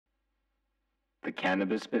the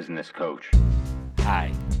Cannabis Business Coach.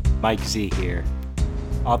 Hi, Mike Z here,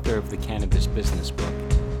 author of the Cannabis Business Book,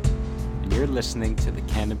 and you're listening to the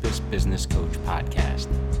Cannabis Business Coach podcast,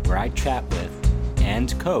 where I chat with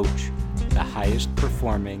and coach the highest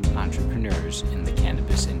performing entrepreneurs in the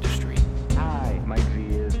cannabis industry. Hi, Mike Z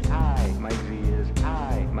is. Hi, Mike Z is.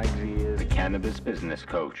 Hi, Mike Z is the Cannabis Business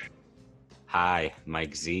Coach. Hi,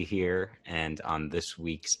 Mike Z here, and on this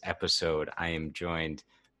week's episode, I am joined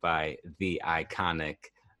by the iconic,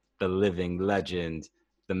 the living legend,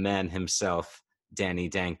 the man himself,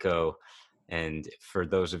 Danko. And for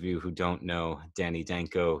those of you who don't know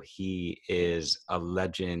Danko, he is a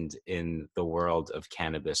legend in the world of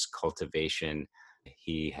cannabis cultivation.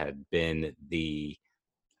 He had been the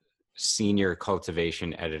senior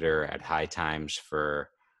cultivation editor at High Times for,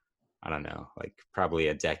 I don't know, like probably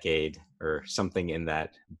a decade or something in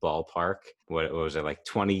that ballpark. What was it, like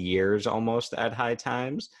 20 years almost at High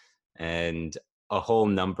Times, and a whole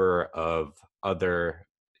number of other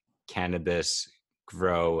cannabis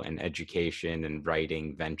grow and education and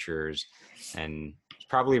writing ventures, and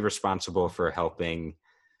probably responsible for helping,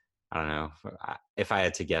 I don't know, if I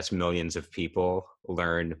had to guess, millions of people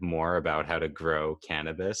learn more about how to grow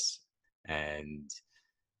cannabis and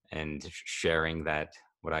sharing that,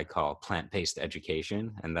 what I call plant-based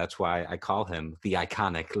education. And that's why I call him the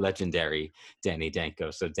iconic, legendary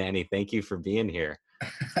Danko. So Danny, thank you for being here.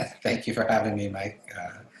 Thank you for having me, Mike.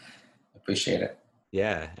 Appreciate it.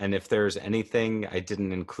 Yeah. And if there's anything I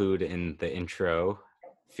didn't include in the intro,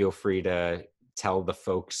 feel free to tell the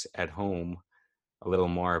folks at home a little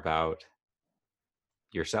more about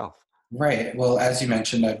yourself. Right. Well, as you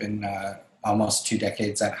mentioned, I've been almost 2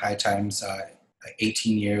 decades at High Times,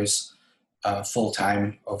 18 years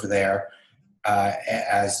full-time over there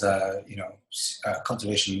as a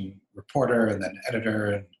cultivation reporter and then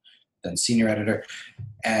editor and then senior editor.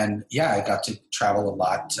 And yeah, I got to travel a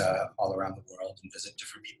lot all around the world and visit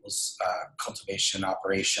different people's cultivation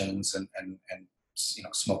operations and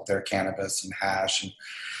smoke their cannabis and hash. And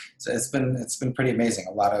so it's been pretty amazing.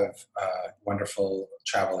 A lot of wonderful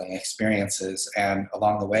traveling experiences. And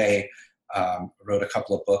along the way, wrote a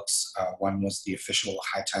couple of books. One was the official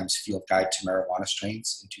High Times Field Guide to Marijuana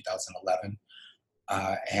Strains in 2011.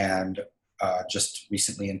 And just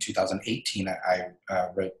recently in 2018, I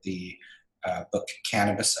wrote the book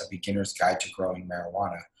Cannabis, A Beginner's Guide to Growing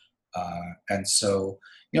Marijuana. And so,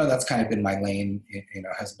 that's kind of been my lane,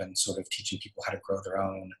 has been sort of teaching people how to grow their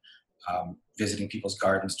own, visiting people's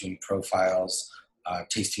gardens, doing profiles,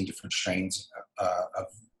 tasting different strains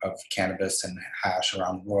of cannabis and hash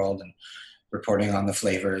around the world, and reporting on the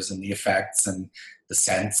flavors and the effects and the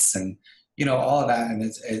scents and, all of that. And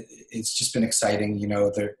it's just been exciting.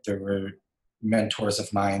 There were mentors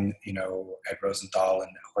of mine, Ed Rosenthal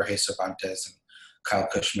and Jorge Cervantes and Kyle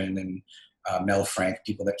Cushman and Mel Frank,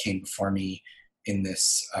 people that came before me in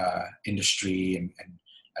this industry and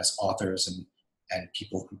as authors and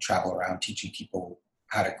people who travel around teaching people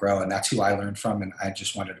how to grow. And that's who I learned from. And I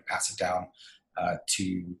just wanted to pass it down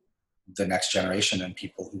to the next generation and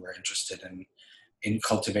people who are interested in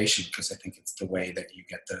cultivation, because I think it's the way that you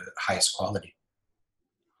get the highest quality.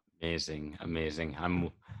 Amazing.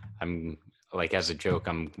 I'm like, as a joke,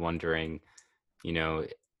 I'm wondering,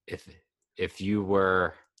 if you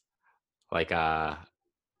were like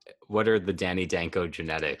what are the Danko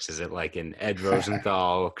genetics? Is it like an Ed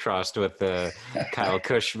Rosenthal crossed with the Kyle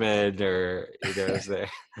Cushman, or is there?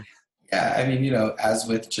 Yeah, I mean, as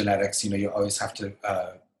with genetics, you always have to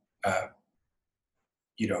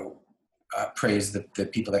praise the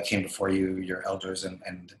people that came before you, your elders, and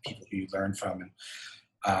the people who you learn from,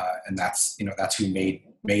 and that's who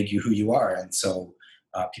made you who you are. And so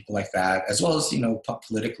people like that, as well as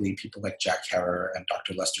politically, people like Jack Herer and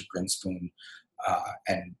Dr. Lester Grinspoon,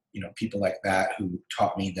 and people like that who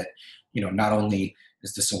taught me that not only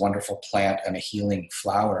is this a wonderful plant and a healing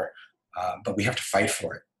flower, but we have to fight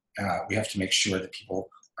for it. We have to make sure that people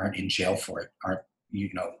aren't in jail for it, aren't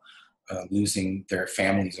losing their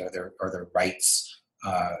families or their rights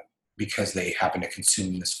because they happen to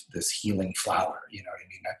consume this healing flower.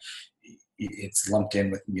 It's lumped in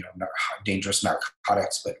with dangerous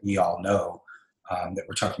narcotics, but we all know that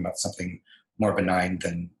we're talking about something more benign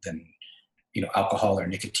than alcohol or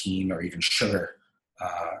nicotine or even sugar.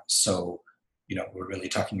 So we're really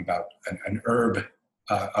talking about an herb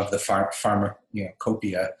of the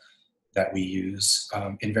pharmacopoeia that we use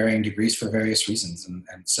in varying degrees for various reasons.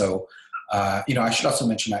 And so, I should also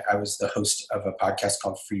mention I was the host of a podcast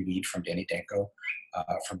called Free Weed from Danko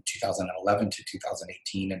from 2011 to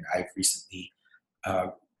 2018. And I've recently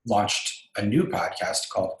launched a new podcast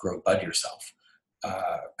called Grow Bud Yourself.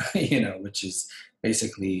 which is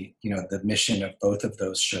basically, the mission of both of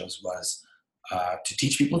those shows was to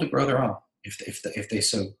teach people to grow their own if they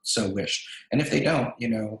so wish. And if they don't,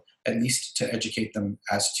 at least to educate them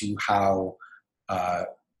as to how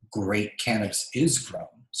great cannabis is grown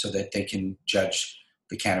so that they can judge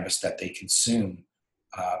the cannabis that they consume,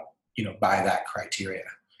 by that criteria.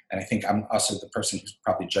 And I think I'm also the person who's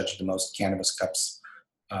probably judged the most cannabis cups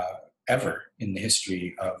ever in the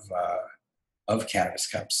history of cannabis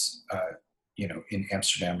cups, in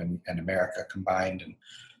Amsterdam and America combined.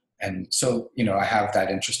 And so, I have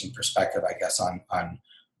that interesting perspective, I guess, on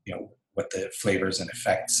what the flavors and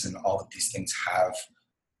effects and all of these things have,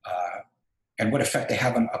 and what effect they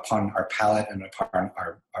have upon our palate and upon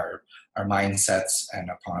our mindsets and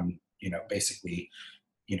upon, basically,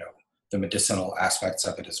 the medicinal aspects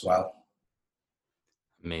of it as well.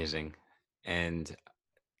 Amazing. And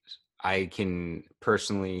I can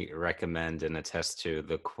personally recommend and attest to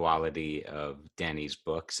the quality of Danny's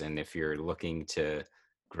books. And if you're looking to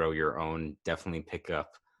grow your own, definitely pick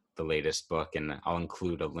up the latest book. And I'll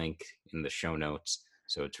include a link in the show notes.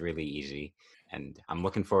 So it's really easy. And I'm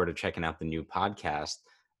looking forward to checking out the new podcast.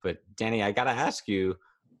 But Danny, I got to ask you,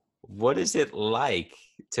 what is it like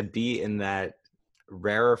to be in that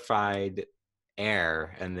rarefied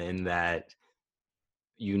air and in that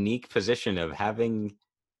unique position of having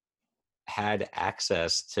had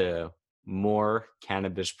access to more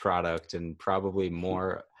cannabis product and probably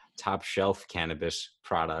more top shelf cannabis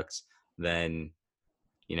products than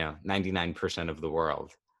 99% of the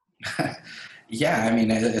world? Yeah, I mean,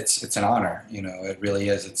 it's an honor. It really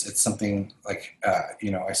is. It's something like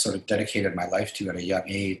I sort of dedicated my life to at a young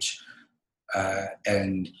age,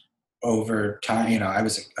 and over time, I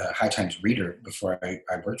was a High Times reader before I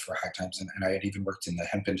worked for High Times, and I had even worked in the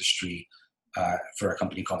hemp industry for a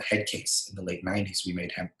company called Headcase in the late '90s. We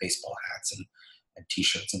made hemp baseball hats and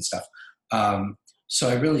T-shirts and stuff. So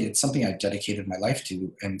it's something I dedicated my life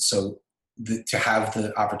to, and so to have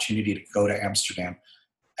the opportunity to go to Amsterdam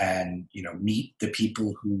and meet the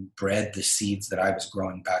people who bred the seeds that I was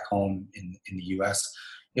growing back home in the U.S.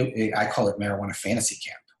 I call it marijuana fantasy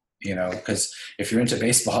camp. Because if you're into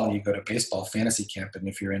baseball, you go to baseball fantasy camp, and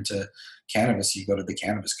if you're into cannabis, you go to the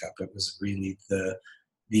Cannabis Cup. It was really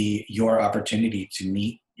your opportunity to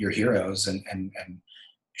meet your heroes and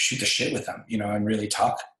shoot the shit with them, and really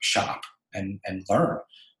talk shop and learn,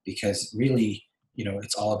 because really,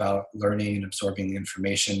 it's all about learning and absorbing the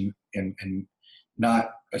information and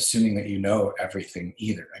not assuming that you know everything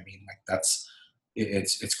either. I mean, like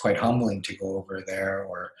it's quite humbling to go over there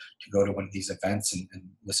or to go to one of these events and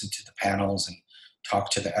listen to the panels and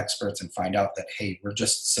talk to the experts and find out that, hey, we're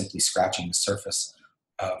just simply scratching the surface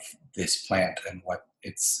of this plant and what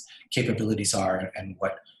its capabilities are and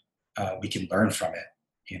what we can learn from it,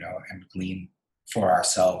 and glean for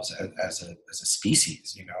ourselves as a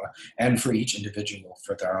species, and for each individual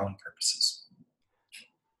for their own purposes.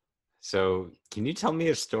 So can you tell me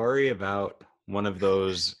a story about one of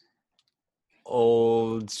those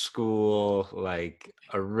old school, like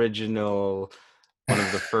original, one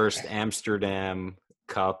of the first Amsterdam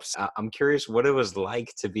cups? I'm curious what it was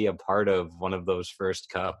like to be a part of one of those first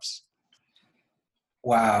cups.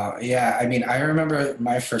 Wow. Yeah. I mean, I remember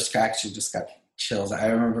my first cup, actually just got chills. I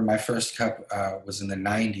remember my first cup was in the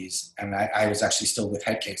 90s, and I was actually still with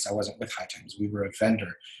Headcase. I wasn't with High Times. We were a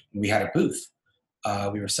vendor, and we had a booth.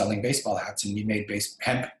 We were selling baseball hats, and we made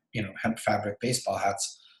hemp fabric baseball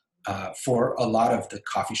hats for a lot of the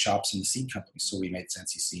coffee shops and the seed companies. So we made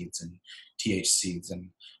Sensi seeds and TH seeds, and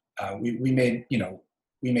we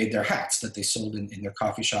made their hats that they sold in their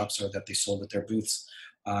coffee shops or that they sold at their booths.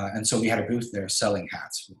 And so we had a booth there selling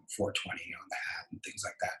hats, $4.20 on the hat and things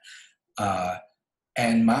like that.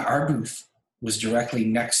 And our booth was directly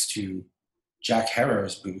next to Jack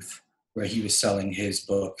Herrer's booth, where he was selling his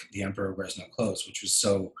book, The Emperor Wears No Clothes, which was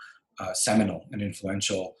so seminal and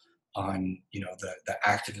influential on the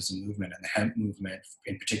activism movement and the hemp movement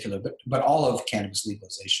in particular, but all of cannabis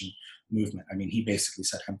legalization movement. I mean, he basically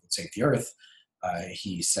said hemp would save the earth.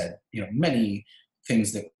 He said many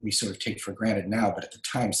things that we sort of take for granted now, but at the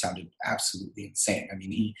time sounded absolutely insane. I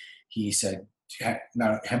mean, he said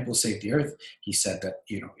not hemp will save the earth. He said that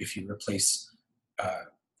if you replace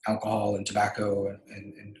alcohol and tobacco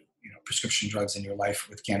and prescription drugs in your life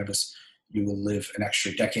with cannabis, you will live an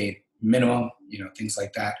extra decade minimum. Things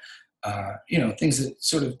like that. Things that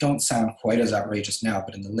sort of don't sound quite as outrageous now,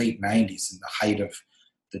 but in the late 90s, in the height of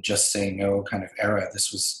the just say no kind of era,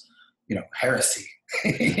 this was heresy.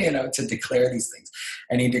 To declare these things,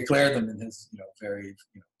 and he declared them in his very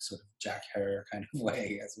sort of Jack Herrer kind of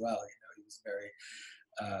way as well. He was very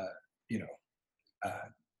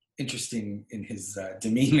interesting in his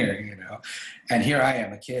demeanor, and here I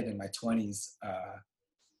am, a kid in my 20s,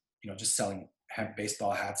 just selling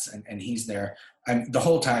baseball hats, and he's there. The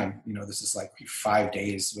whole time, this is like 5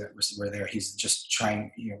 days we're there. He's just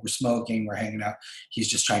trying, we're smoking, we're hanging out. He's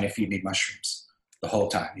just trying to feed me mushrooms the whole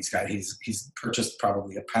time. He's purchased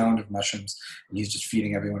probably a pound of mushrooms, and he's just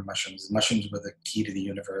feeding everyone mushrooms. Mushrooms were the key to the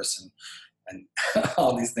universe, and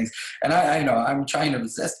all these things. And I know I'm trying to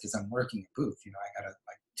resist because I'm working a booth. I gotta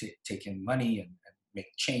take in money and make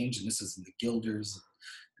change. And this is in the Guilders,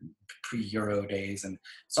 pre-Euro days, and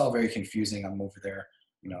it's all very confusing. I'm over there,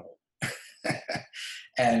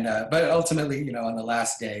 and but ultimately, on the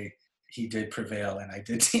last day, he did prevail, and I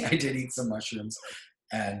did eat some mushrooms,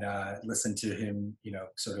 and listen to him,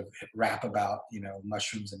 sort of rap about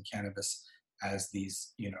mushrooms and cannabis as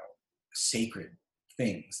these sacred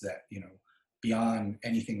things that beyond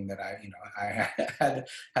anything that I had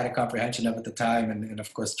a comprehension of at the time, and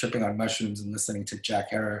of course tripping on mushrooms and listening to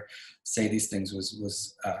Jack Herer say these things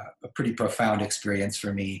was a pretty profound experience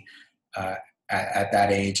for me at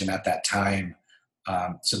that age and at that time.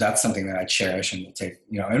 So that's something that I cherish and will take,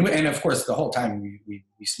 and of course the whole time we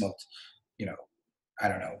smoked, I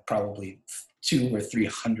don't know, probably 200 or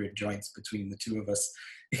 300 joints between the two of us,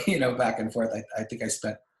 back and forth. I think I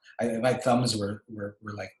spent. My thumbs were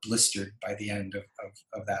like blistered by the end of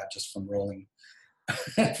that, just from rolling,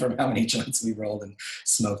 from how many joints we rolled and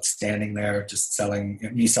smoked standing there, just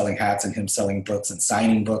me selling hats and him selling books and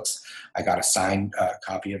signing books. I got a signed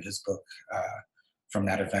copy of his book from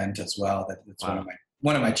that event as well. That's wow.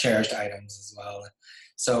 one of my cherished items as well.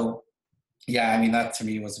 So yeah, I mean, that to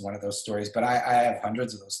me was one of those stories, but I have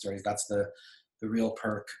hundreds of those stories. That's the real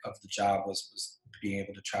perk of the job was being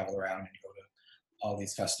able to travel around and go to all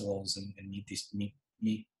these festivals and meet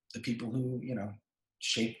the people who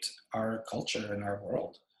shaped our culture and our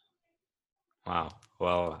world. Wow.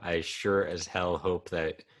 Well, I sure as hell hope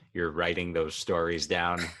that you're writing those stories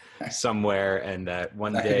down somewhere, and that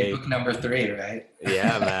one that day could be book number 3, right?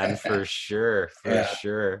 Yeah, man, for sure.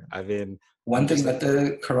 I mean, one thing that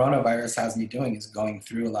the coronavirus has me doing is going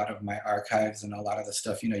through a lot of my archives and a lot of the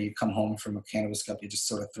stuff. You come home from a cannabis cup, you just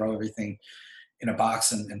sort of throw everything in a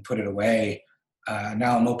box and put it away.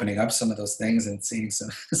 Now I'm opening up some of those things and seeing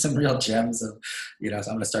some real gems of, so I'm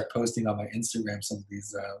going to start posting on my Instagram some of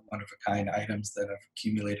these one-of-a-kind items that I've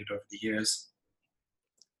accumulated over the years.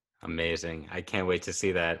 Amazing. I can't wait to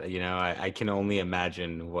see that. I can only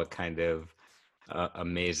imagine what kind of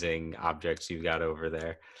amazing objects you've got over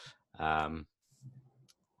there.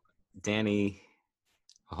 Danny,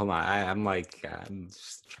 hold on. I'm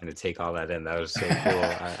just trying to take all that in. That was so cool.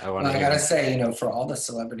 I gotta say, for all the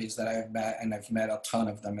celebrities that I've met, and I've met a ton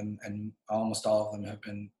of them, and almost all of them have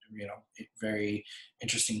been, very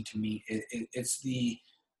interesting to meet. It's the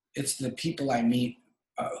people I meet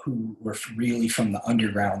who were really from the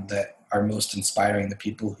underground that are most inspiring. The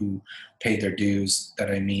people who paid their dues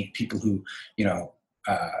that I meet, people who,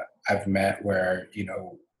 I've met where,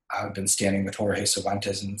 I've been standing with Jorge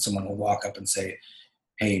Cervantes and someone will walk up and say,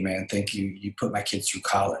 "Hey man, thank you. You put my kids through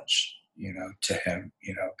college," to him,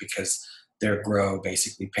 because their grow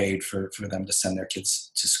basically paid for them to send their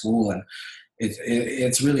kids to school. And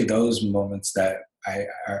it's really those moments that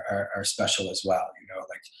are special as well.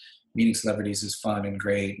 Like meeting celebrities is fun and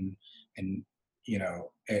great and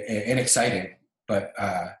exciting, but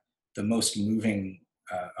the most moving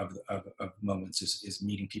of moments is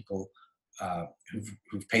meeting people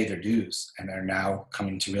who've paid their dues and are now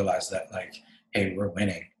coming to realize that, like, hey, we're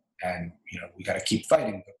winning, and we got to keep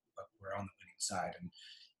fighting, but we're on the winning side,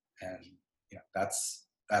 and that's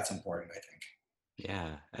important, I think.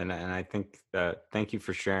 Yeah, and I think that, thank you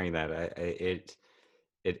for sharing that. It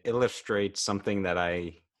illustrates something that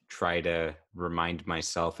I try to remind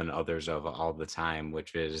myself and others of all the time,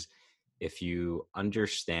 which is, if you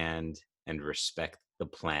understand and respect the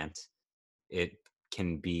plant, it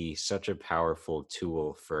can be such a powerful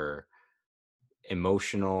tool for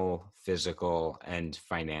emotional, physical, and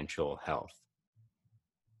financial health.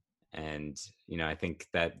 And I think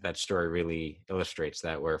that story really illustrates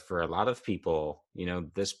that, where for a lot of people,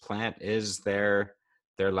 this plant is their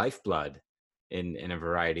lifeblood in a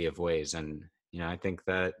variety of ways. And I think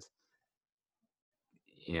that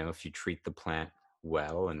if you treat the plant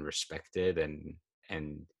well and respect it and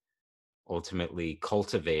ultimately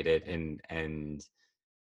cultivate it and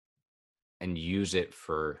use it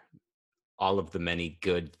for all of the many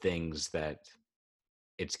good things that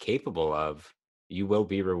it's capable of, you will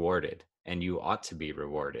be rewarded, and you ought to be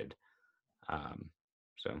rewarded.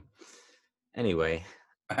 So anyway,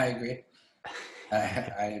 I agree.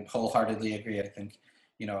 I wholeheartedly agree. I think,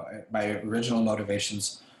 my original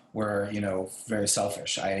motivations were, you know, very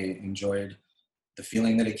selfish. I enjoyed the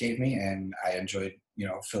feeling that it gave me, and I enjoyed, you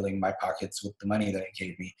know, filling my pockets with the money that it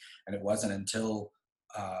gave me. And it wasn't until,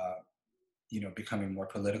 uh, you know, becoming more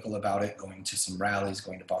political about it, going to some rallies,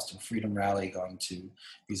 going to Boston Freedom Rally, going to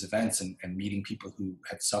these events, and meeting people who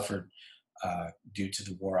had suffered due to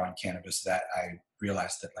the war on cannabis, that I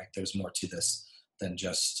realized that like there's more to this than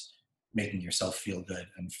just making yourself feel good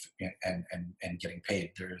and getting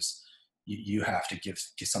paid. There's you have to give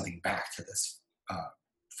something back to this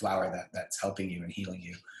flower that's helping you and healing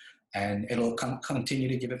you, and it'll continue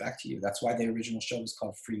to give it back to you. That's why the original show was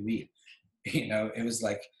called Free Weed. You know, it was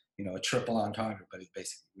like, you know, a triple entendre, but it's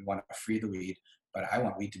basically, we want to free the weed, but I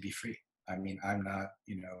want weed to be free. I mean, I'm not,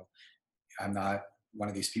 you know, I'm not one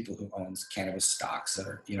of these people who owns cannabis stocks,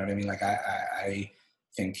 or, you know what I mean? Like, I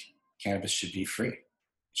think cannabis should be free. It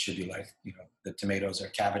should be like, you know, the tomatoes or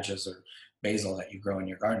cabbages or basil that you grow in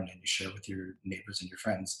your garden and you share with your neighbors and your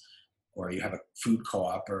friends, or you have a food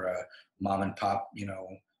co-op or a mom and pop, you know,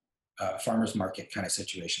 farmer's market kind of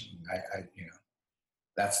situation. You know,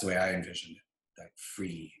 that's the way I envisioned it, like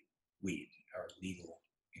free weed or legal,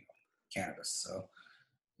 you know, cannabis. So,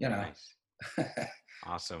 you know, Nice.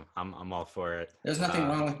 Awesome. I'm all for it. there's nothing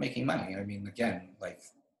wrong with making money. I mean, again, like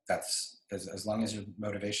that's as long as your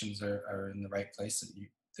motivations are in the right place,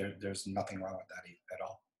 there's nothing wrong with that at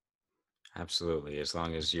all. Absolutely. As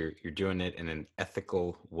long as you're doing it in an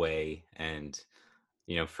ethical way. And,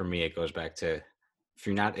 you know, for me, it goes back to, if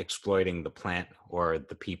you're not exploiting the plant or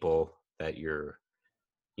the people that you're,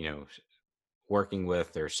 you know, working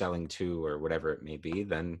with or selling to or whatever it may be,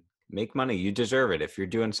 then make money. You deserve it. If you're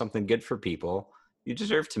doing something good for people, you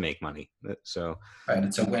deserve to make money. So Right,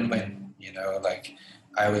 it's a win-win. You know, like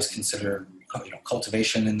I always consider, you know,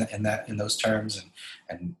 cultivation in those terms,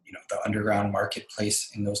 and you know, the underground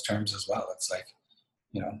marketplace in those terms as well. It's like,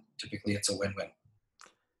 you know, typically it's a win-win.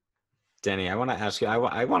 Danny, I want to ask you,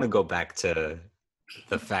 I want to go back to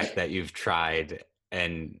the fact that you've tried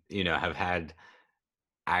and, you know, have had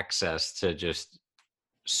access to just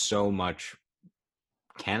so much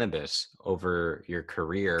cannabis over your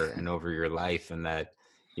career and over your life, and that,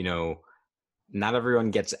 you know, not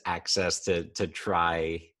everyone gets access to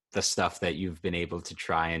try the stuff that you've been able to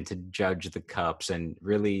try, and to judge the cups and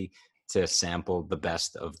really to sample the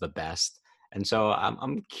best of the best. And so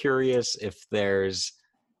I'm curious if there's,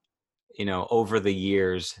 you know, over the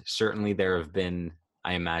years, certainly there have been,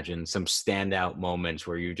 I imagine, some standout moments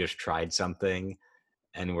where you just tried something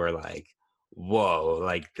and were like, whoa,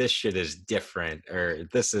 like this shit is different, or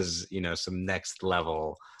this is, you know, some next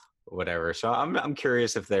level, whatever. So I'm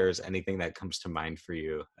curious if there's anything that comes to mind for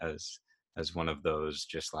you as one of those,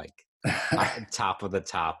 just like top of the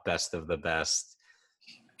top, best of the best.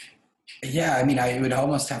 Yeah, I mean, I would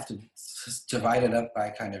almost have to divide it up by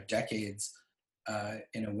kind of decades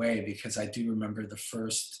in a way, because I do remember the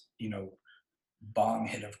first, you know, bong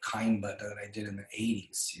hit of Kindbud that I did in the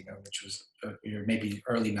 80s, you know, which was, or maybe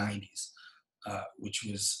early 90s, which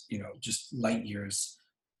was, you know, just light years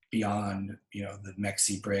beyond, you know, the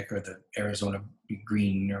Mexi Brick or the Arizona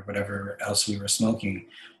Green or whatever else we were smoking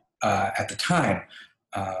at the time.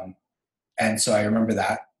 And so I remember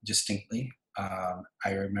that distinctly.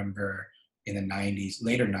 I remember in the 90s,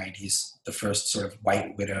 later 90s, the first sort of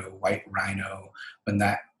White Widow, White Rhino, when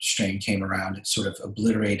that strain came around, it sort of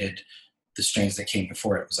obliterated the strains that came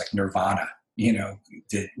before it. It was like Nirvana, you know,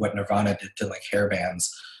 did what Nirvana did to like hair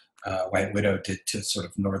bands, White Widow did to sort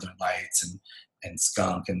of Northern Lights and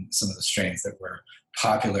Skunk and some of the strains that were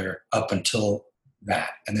popular up until that.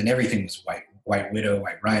 And then everything was white. White Widow,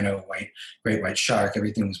 White Rhino, Great White Shark,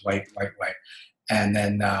 everything was white.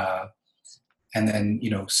 And then, you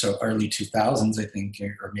know, so early 2000s, I think,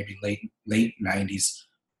 or maybe late 90s,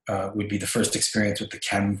 would be the first experience with the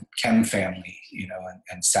Chem family, you know,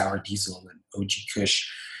 and Sour Diesel and OG Kush,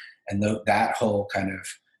 and that whole kind of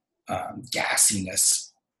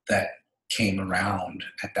gassiness that came around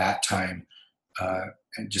at that time,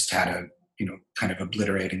 and just had a, you know, kind of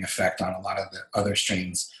obliterating effect on a lot of the other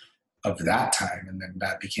strains of that time. And then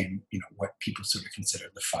that became, you know, what people sort of considered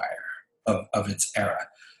the fire of its era.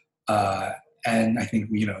 And I think,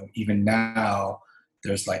 you know, even now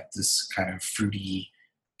there's like this kind of fruity,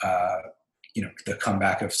 you know, the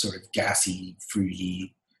comeback of sort of gassy,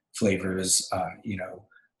 fruity flavors, you know,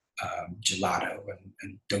 gelato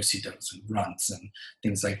and do-si-dos and runts and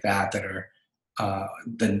things like that are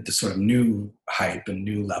the sort of new hype and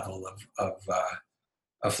new level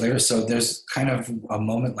of flavors. So there's kind of a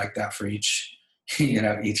moment like that for each, you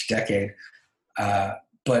know, each decade.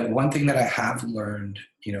 But one thing that I have learned,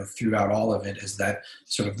 you know, throughout all of it is that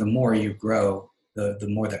sort of the more you grow, the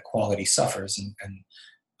more that quality suffers.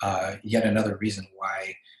 And yet another reason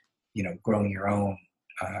why growing your own,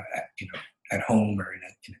 at home or in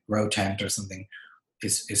a grow tent or something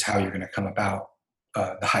is how you're going to come about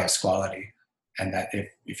the highest quality. And that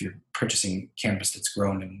if you're purchasing cannabis that's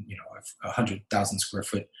grown in, 100,000 square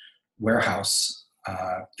foot warehouse,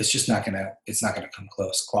 it's not going to come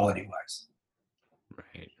close quality wise.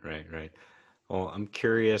 Right. Well, I'm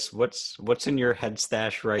curious, what's in your head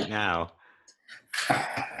stash right now?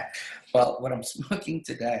 Well, what I'm smoking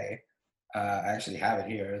today, I actually have it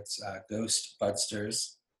here. It's Ghost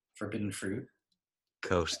Budsters Forbidden Fruit.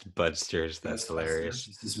 Ghost Budsters, that's hilarious.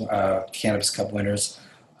 This is Cannabis Cup winners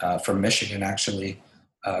from Michigan, actually.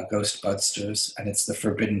 Ghost Budsters, and it's the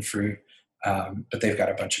Forbidden Fruit, but they've got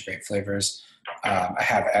a bunch of great flavors. I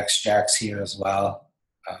have extracts here as well,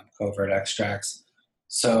 covert extracts.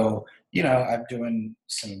 So, I'm doing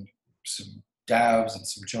some dabs and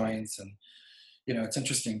some joints, and it's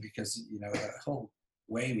interesting because the whole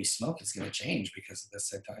way we smoke is going to change because of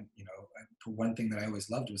this. One thing that I always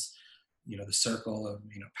loved was the circle of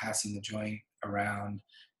passing the joint around,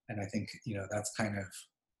 and I think that's kind of,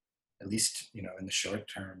 at least in the short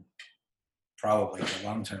term, probably the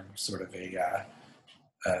long term, sort of a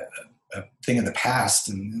thing of the past,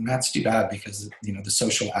 and that's too bad because the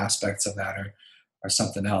social aspects of that are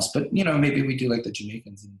something else. But maybe we do like the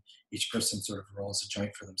Jamaicans, and each person sort of rolls a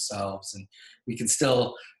joint for themselves, and we can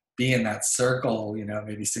still be in that circle,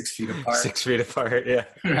 maybe 6 feet apart. 6 feet apart, yeah.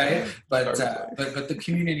 Right, but the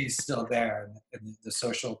community is still there, and the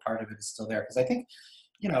social part of it is still there, because I think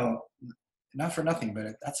not for nothing,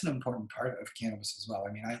 but that's an important part of cannabis as well.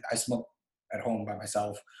 I mean, I smoke at home by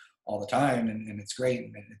myself all the time, and it's great,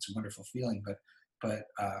 and it's a wonderful feeling. But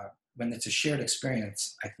when it's a shared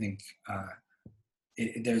experience, I think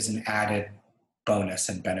there's an added bonus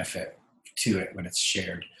and benefit to it when it's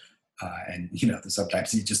shared. And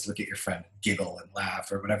sometimes you just look at your friend, and giggle and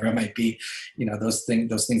laugh, or whatever it might be. Those things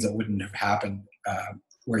that wouldn't have happened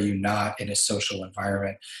were you not in a social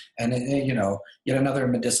environment. And yet another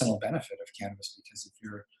medicinal benefit of cannabis, because if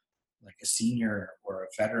you're like a senior or a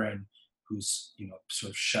veteran who's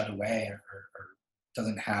sort of shut away or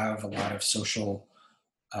doesn't have a lot of social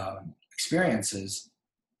experiences,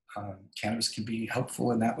 cannabis can be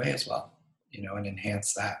helpful in that way as well, and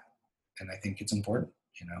enhance that. And I think it's important.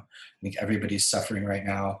 I think everybody's suffering right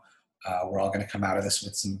now. We're all going to come out of this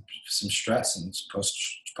with some stress and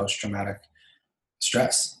post-traumatic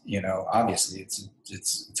stress. Obviously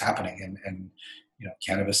it's happening, and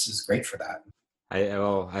cannabis is great for that.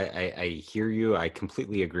 I hear you. I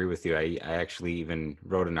completely agree with you. I actually even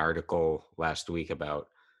wrote an article last week about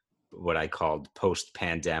what I called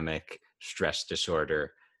post-pandemic stress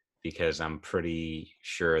disorder, because I'm pretty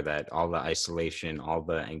sure that all the isolation, all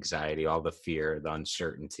the anxiety, all the fear, the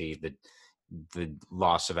uncertainty, the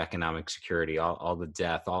loss of economic security, all the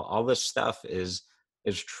death, all this stuff is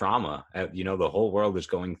trauma. The whole world is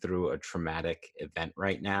going through a traumatic event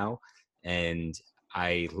right now. And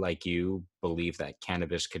I, like you, believe that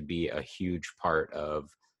cannabis could be a huge part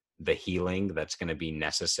of the healing that's going to be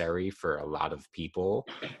necessary for a lot of people.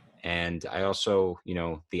 And I also,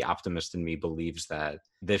 the optimist in me believes that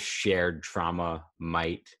this shared trauma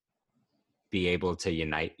might be able to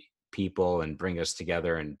unite people and bring us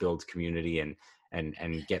together and build community and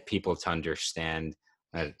get people to understand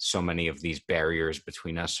that so many of these barriers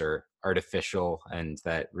between us are artificial, and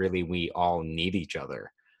that really we all need each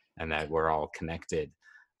other and that we're all connected.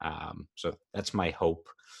 So that's my hope.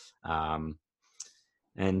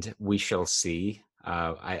 And we shall see.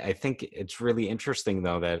 I think it's really interesting,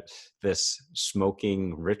 though, that this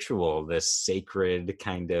smoking ritual, this sacred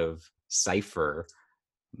kind of cipher,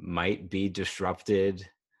 might be disrupted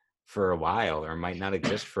for a while, or might not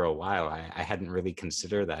exist for a while. I hadn't really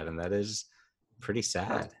considered that, and that is pretty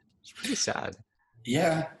sad. It's pretty sad.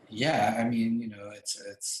 Yeah. I mean,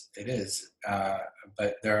 it is.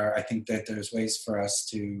 But I think that there's ways for us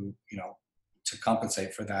to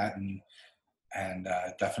compensate for that, and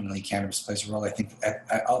definitely cannabis plays a role. I think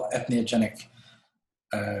ethniogenic,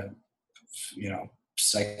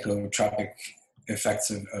 psychotropic effects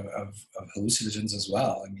of hallucinogens as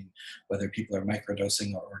well. I mean, whether people are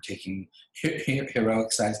microdosing or taking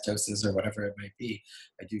heroic sized doses or whatever it might be,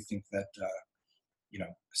 I do think that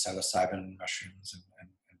psilocybin mushrooms and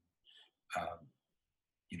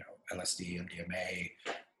LSD, MDMA,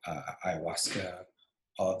 ayahuasca,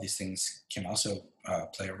 all of these things can also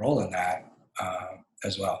play a role in that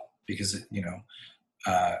as well, because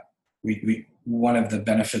we one of the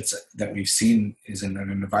benefits that we've seen is an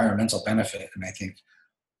environmental benefit, and I think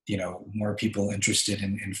more people interested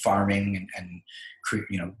in farming and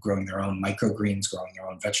growing their own microgreens, growing their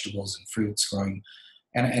own vegetables and fruits, growing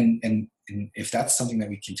and and if that's something that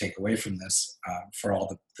we can take away from this, for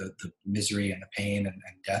all the misery and the pain and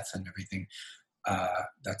death and everything,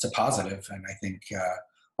 that's a positive. And I think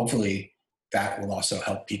hopefully that will also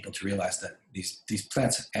help people to realize that these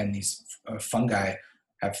plants and these fungi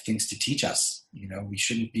have things to teach us. We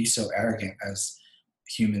shouldn't be so arrogant as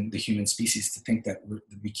the human species to think that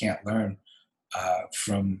we can't learn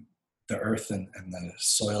from the earth and the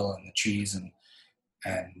soil and the trees and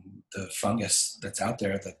the fungus that's out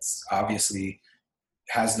there that's obviously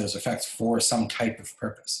has those effects for some type of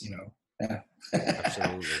purpose. Yeah.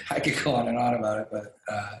 Absolutely. I could go on and on about it, but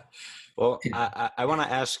well, yeah. I want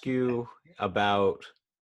to ask you about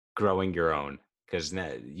growing your own, because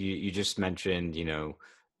you just mentioned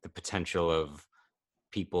the potential of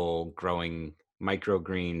people growing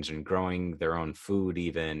microgreens and growing their own food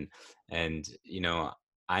even. And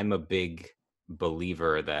I'm a big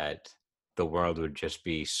believer that the world would just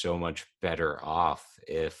be so much better off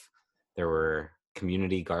if there were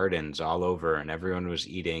community gardens all over and everyone was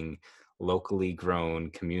eating locally grown,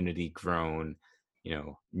 community grown,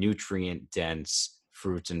 nutrient dense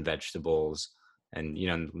fruits and vegetables. And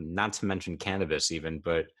not to mention cannabis even,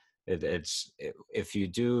 but if you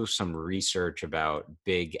do some research about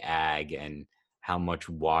big ag and how much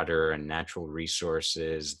water and natural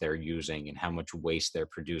resources they're using and how much waste they're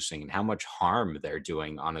producing and how much harm they're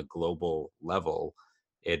doing on a global level,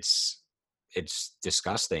 it's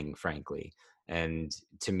disgusting, frankly. And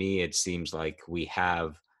to me, it seems like we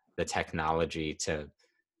have the technology to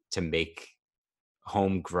make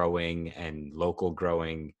home growing and local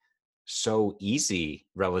growing so easy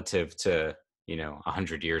relative to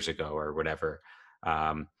 100 years ago or whatever.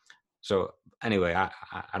 So anyway,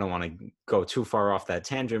 I don't want to go too far off that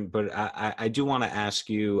tangent, but I do want to ask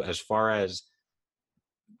you, as far as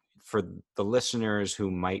for the listeners who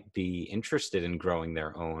might be interested in growing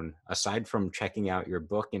their own, aside from checking out your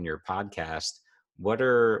book and your podcast, what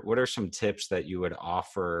are some tips that you would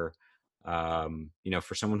offer,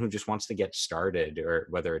 for someone who just wants to get started, or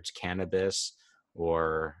whether it's cannabis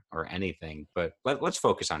or anything? But let's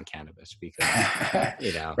focus on cannabis because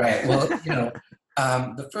Right. Well,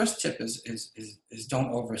 the first tip is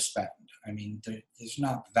don't overspend. I mean, there's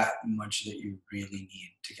not that much that you really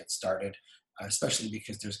need to get started, especially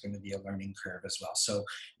because there's going to be a learning curve as well. So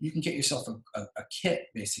you can get yourself a kit,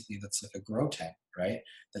 basically, that's like a grow tent, right?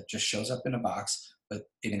 That just shows up in a box, but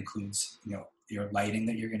it includes, your lighting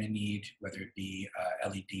that you're going to need, whether it be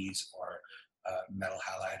LEDs or metal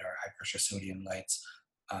halide or high pressure sodium lights.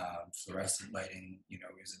 Fluorescent lighting,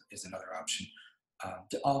 is another option.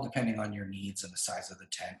 All depending on your needs and the size of the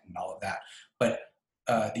tent and all of that. But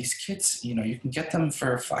these kits, you can get them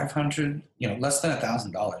for $500, less than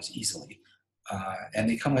 $1,000 easily. And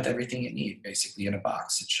they come with everything you need, basically, in a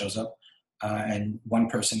box. It shows up, and one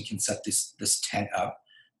person can set this tent up.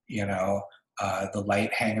 The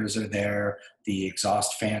light hangers are there, the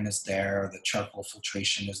exhaust fan is there, the charcoal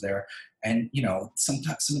filtration is there, and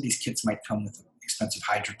sometimes some of these kits might come with an expensive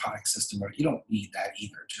hydroponic system, or you don't need that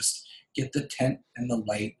either. Just get the tent and the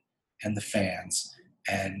light and the fans,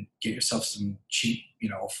 and get yourself some cheap,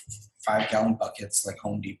 5-gallon buckets, like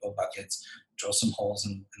Home Depot buckets. Drill some holes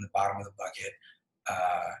in the bottom of the bucket.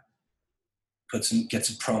 Get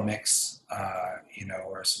some Pro Mix,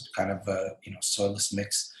 or some kind of soilless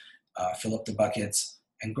mix. Fill up the buckets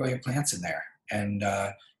and grow your plants in there. And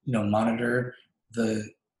monitor the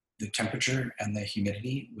temperature and the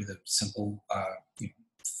humidity with a simple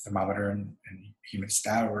thermometer and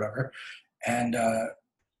humidistat or whatever. And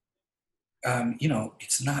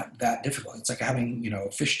it's not that difficult. It's like having,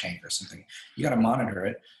 a fish tank or something. You got to monitor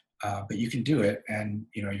it, but you can do it. And,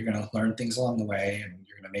 you're going to learn things along the way, and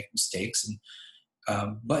you're going to make mistakes. And,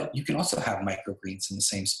 but you can also have microgreens in the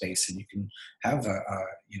same space, and you can have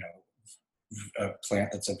a plant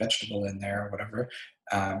that's a vegetable in there or whatever.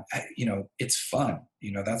 It's fun.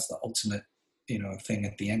 That's the ultimate, thing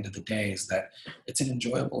at the end of the day, is that it's an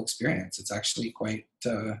enjoyable experience. It's actually quite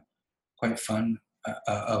fun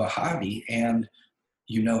of a hobby, and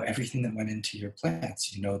everything that went into your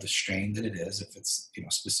plants. The strain that it is, if it's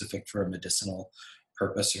specific for a medicinal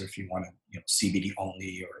purpose, or if you want to CBD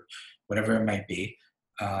only or whatever it might be,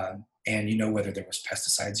 and whether there was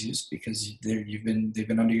pesticides used, because they've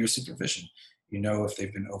been under your supervision. If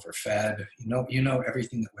they've been overfed.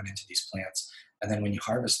 Everything that went into these plants, and then when you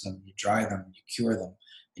harvest them, you dry them, you cure them,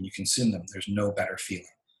 and you consume them. There's no better feeling.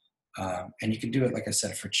 And you can do it, like I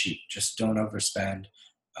said, for cheap. Just don't overspend.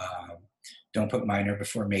 Don't put minor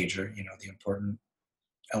before major. The important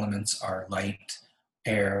elements are light,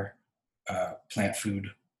 air, plant food,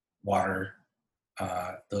 water.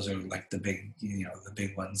 Those are like the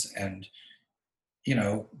big ones. And,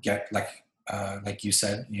 get, like like you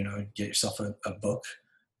said, get yourself a book,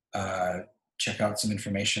 uh, check out some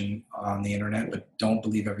information on the internet, but don't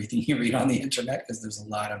believe everything you read on the internet, because there's a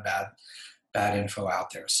lot of bad info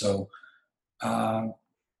out there. So, um,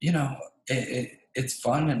 you know, it's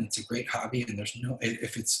fun and it's a great hobby. And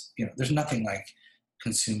if it's, there's nothing like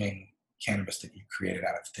consuming cannabis that you created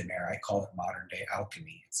out of thin air. I call it modern day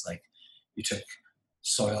alchemy. It's like you took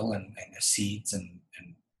soil and the seeds and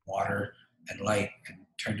water and light and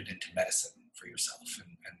turned it into medicine for yourself.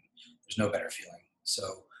 And there's no better feeling.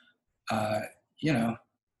 So, uh, you know,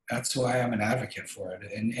 that's why I'm an advocate for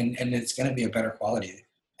it. And it's going to be a better quality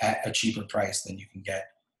at a cheaper price than you can get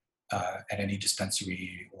at any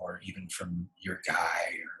dispensary, or even from your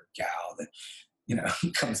guy or gal that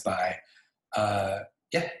comes by.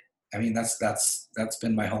 Yeah, I mean that's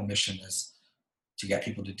been my whole mission, is to get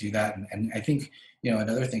people to do that. And I think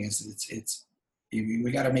another thing is it's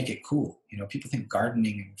we got to make it cool. People think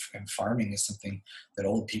gardening and farming is something that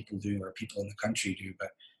old people do or people in the country do, but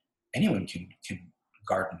anyone can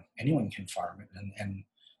garden, anyone can farm it, and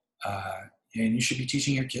you should be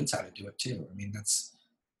teaching your kids how to do it too. I mean, that's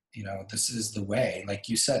this is the way, like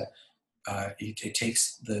you said. It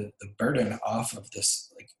takes the burden off of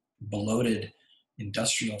this like bloated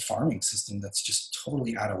industrial farming system that's just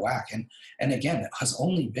totally out of whack. And again, it has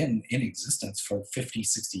only been in existence for 50,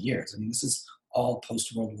 60 years. I mean, this is all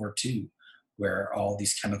post World War II, where all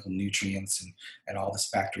these chemical nutrients and all this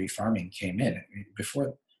factory farming came in. I mean,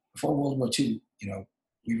 before World War II,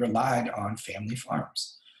 we relied on family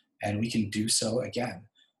farms, and we can do so again.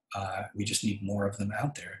 We just need more of them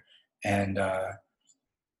out there. And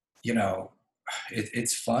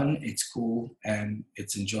it's fun, it's cool, and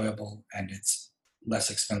it's enjoyable, and it's less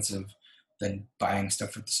expensive than buying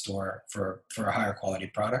stuff at the store for a higher quality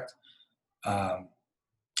product.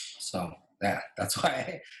 So yeah, that's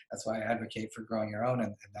why I advocate for growing your own,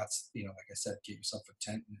 and that's like I said, get yourself a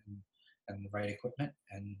tent and the right equipment,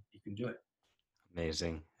 and you can do it.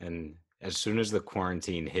 Amazing. And as soon as the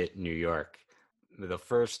quarantine hit New York, the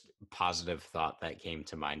first positive thought that came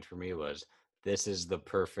to mind for me was, this is the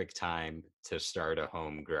perfect time to start a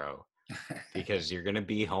home grow, because you're going to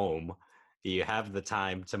be home. You have the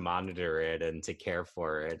time to monitor it and to care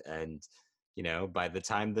for it. And, by the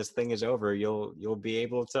time this thing is over, you'll be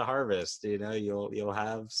able to harvest, you'll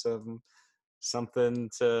have something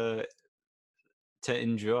to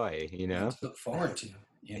enjoy, To look forward to,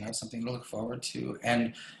 something to look forward to.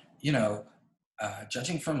 And, you know,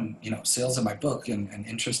 judging from, sales of my book and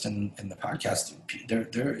interest in the podcast,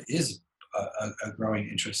 there is a growing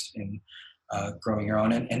interest in growing your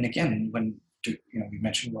own. And again, when, we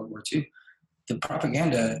mentioned World War II, the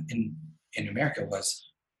propaganda in America was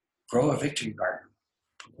grow a victory garden,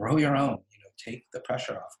 grow your own, take the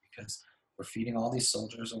pressure off, because we're feeding all these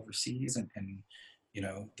soldiers overseas, and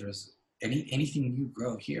there's anything you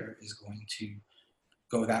grow here is going to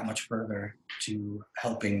go that much further to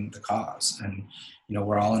helping the cause. And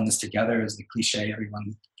we're all in this together, is the cliche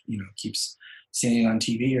everyone keeps seeing on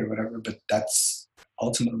TV or whatever, but that's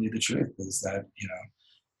ultimately the truth, is that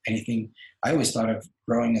anything, I always thought of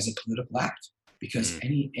growing as a political act, because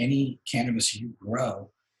any cannabis you grow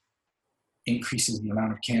increases the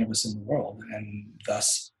amount of cannabis in the world, and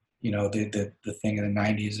thus the thing in the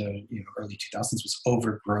 90s or early 2000s was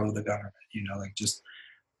overgrow the government.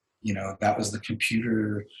 That was the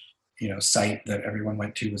computer site that everyone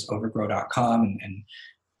went to, was overgrow.com,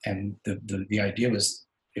 and the idea was,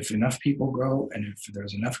 if enough people grow and if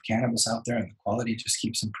there's enough cannabis out there and the quality just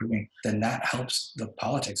keeps improving, then that helps the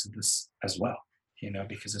politics of this as well,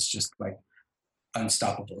 because it's just like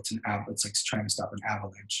unstoppable. It's like trying to stop an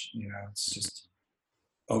avalanche. It's just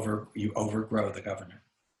you overgrow the government.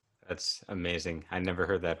 That's amazing. I never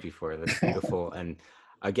heard that before. That's beautiful. And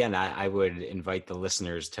again, I would invite the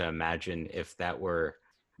listeners to imagine if that were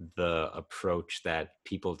the approach that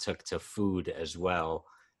people took to food as well,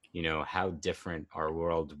 how different our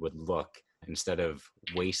world would look. Instead of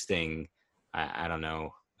wasting, I don't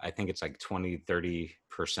know, I think it's like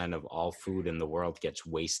 20-30% of all food in the world gets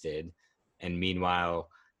wasted. And meanwhile,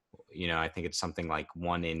 I think it's something like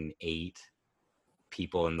 1 in 8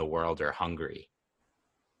 people in the world are hungry.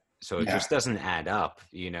 So it just doesn't add up,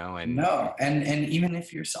 and no. And even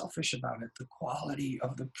if you're selfish about it, the quality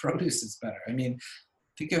of the produce is better. I mean,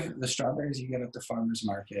 think of the strawberries you get at the farmer's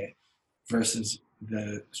market versus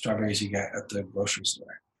the strawberries you get at the grocery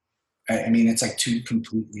store. I mean, it's like two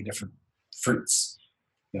completely different fruits.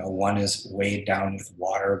 One is weighed down with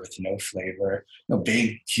water with no flavor,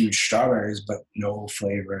 big, huge strawberries, but no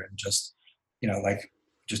flavor, and just, like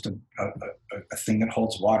just a thing that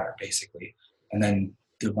holds water, basically. And then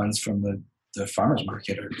the ones from the farmer's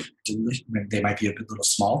market are delicious. They might be a bit little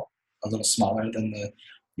small, a little smaller than the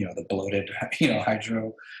bloated,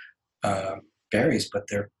 hydro berries, but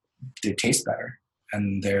they taste better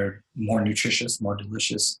and they're more nutritious, more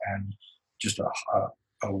delicious, and just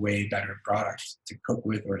a way better product to cook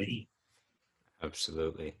with or to eat.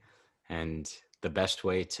 Absolutely. And the best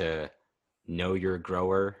way to know your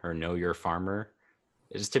grower or know your farmer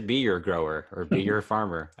is to be your grower or be your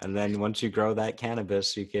farmer. And then once you grow that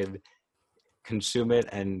cannabis, you can consume it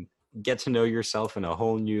and get to know yourself in a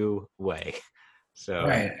whole new way. So,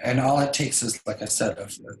 Right. And all it takes is, like I said, a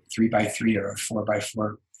 3x3 or a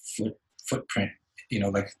 4x4 footprint,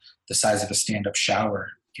 like the size of a stand-up shower,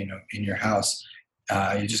 in your house.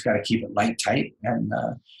 You just got to keep it light, tight, and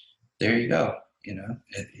there you go. You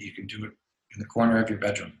can do it in the corner of your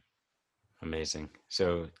bedroom. amazing.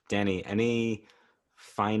 So, Danny, any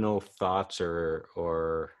final thoughts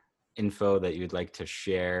or info that you'd like to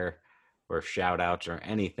share or shout outs or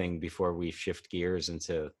anything before we shift gears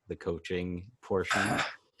into the coaching portion?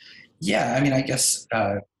 Yeah, I mean, I guess,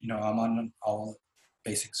 I'm on all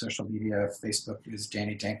basic social media. Facebook is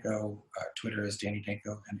Danny Danko, Twitter is Danny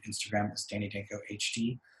Danko, and Instagram is Danny Danko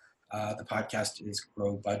HD. The podcast is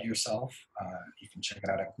Grow Bud Yourself. You can check it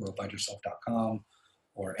out at growbudyourself.com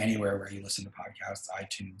or anywhere where you listen to podcasts,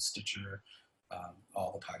 iTunes, Stitcher,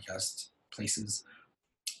 all the podcast places.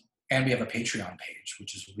 And we have a Patreon page,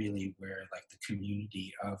 which is really where like the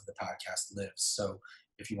community of the podcast lives. So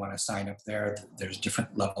if you want to sign up there, there's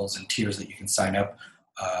different levels and tiers that you can sign up,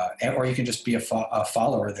 or you can just be a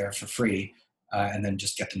follower there for free, and then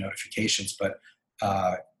just get the notifications. But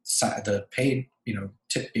the paid,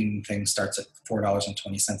 tipping thing starts at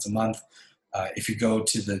 $4.20 a month. If you go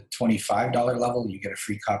to the $25 level, you get a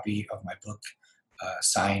free copy of my book,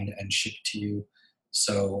 signed and shipped to you.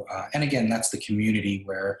 So, and again, that's the community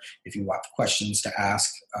where if you want questions to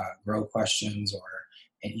ask, grow questions, or,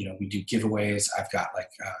 we do giveaways. I've got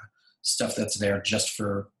like stuff that's there just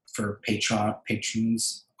for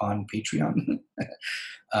patrons on Patreon.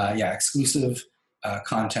 Exclusive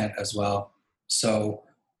content as well. So,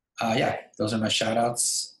 those are my shout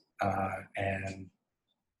outs. And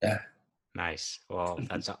yeah. Nice. Well,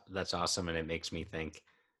 that's awesome. And it makes me think,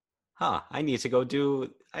 I need to go do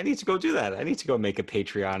that. I need to go make a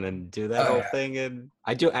Patreon and do that whole thing. And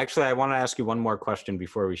I want to ask you one more question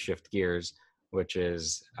before we shift gears, which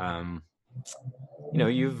is,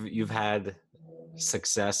 you've had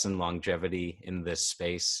success and longevity in this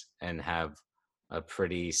space and have a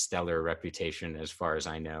pretty stellar reputation as far as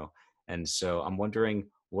I know. And so I'm wondering,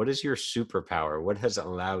 what is your superpower? What has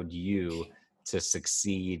allowed you to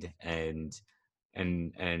succeed and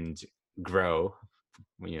grow,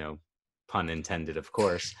 pun intended, of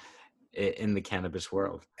course, in the cannabis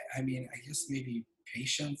world? I mean, I guess maybe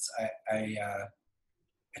patience. I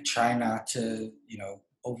try not to,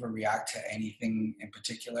 overreact to anything in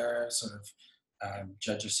particular, sort of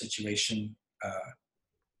judge a situation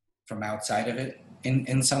from outside of it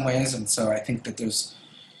in some ways. And so I think that there's,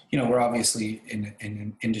 we're obviously in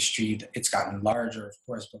an industry that it's gotten larger, of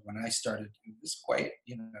course, but when I started, it was quite,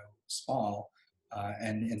 small,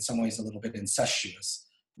 and in some ways a little bit incestuous,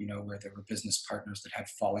 where there were business partners that had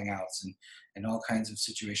falling outs and all kinds of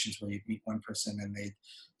situations where you'd meet one person and they'd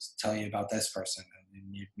tell you about this person, and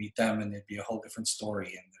then you'd meet them and there'd be a whole different story,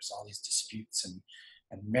 and there's all these disputes and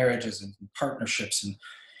marriages and partnerships,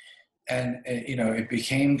 and it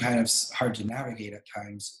became kind of hard to navigate at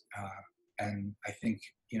times. And I think,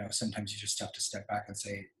 sometimes you just have to step back and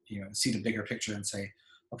say, see the bigger picture and say,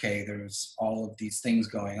 okay, there's all of these things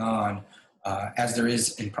going on, as there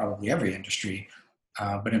is in probably every industry,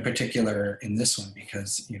 but in particular in this one,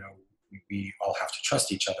 because, we all have to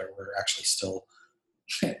trust each other. We're actually still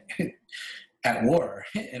at war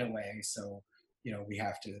in a way. So, we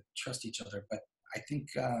have to trust each other. But I think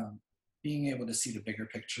being able to see the bigger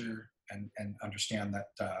picture and understand that,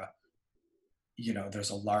 there's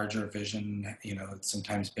a larger vision,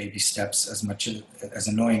 sometimes baby steps, as much as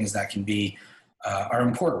annoying as that can be, are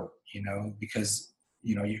important, because,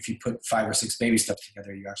 if you put 5 or 6 baby steps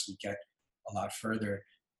together, you actually get a lot further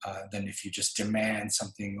than if you just demand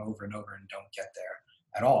something over and over and don't get there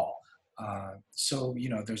at all. So,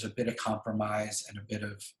 there's a bit of compromise and a bit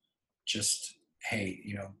of just, hey,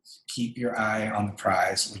 keep your eye on the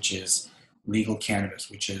prize, which is legal cannabis,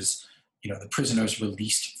 which is, the prisoners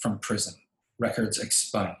released from prison, records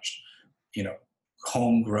expunged,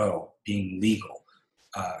 home grow being legal,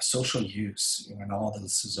 social use. When all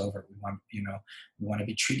this is over, we want to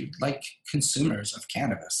be treated like consumers of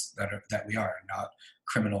cannabis that we are, not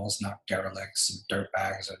criminals, not derelicts and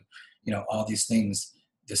dirtbags, and all these things,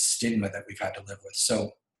 the stigma that we've had to live with.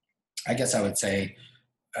 So I guess I would say,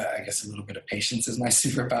 a little bit of patience is my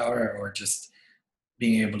superpower, or just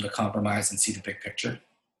being able to compromise and see the big picture.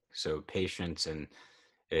 So patience, and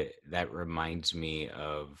that reminds me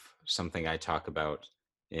of something I talk about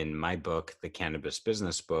in my book, The Cannabis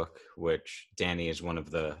Business Book, which Danny is one of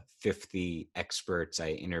the 50 experts I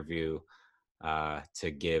interview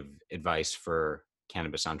to give advice for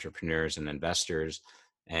cannabis entrepreneurs and investors.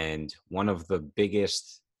 And one of the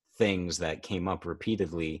biggest things that came up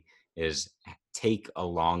repeatedly is take a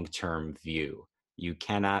long-term view. You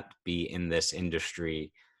cannot be in this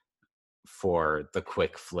industry for the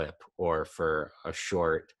quick flip or for a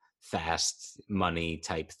short, fast money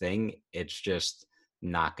type thing. It's just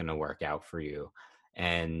not going to work out for you.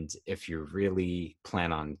 And if you really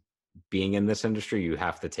plan on being in this industry, you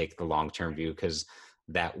have to take the long-term view, because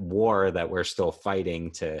that war that we're still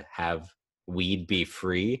fighting to have weed be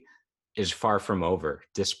free is far from over,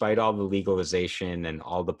 despite all the legalization and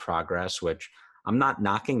all the progress, which I'm not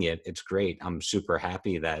knocking it. It's great. I'm super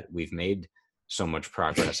happy that we've made so much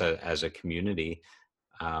progress as a community.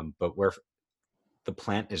 But the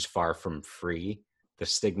plant is far from free. The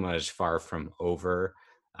stigma is far from over.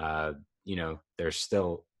 There's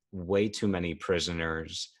still way too many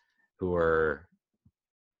prisoners who are,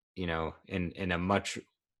 in a much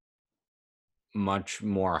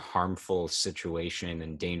more harmful situation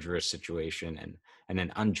and dangerous situation, and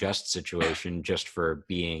an unjust situation just for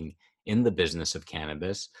being in the business of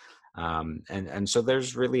cannabis. And so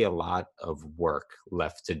there's really a lot of work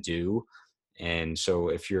left to do. And so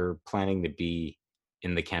if you're planning to be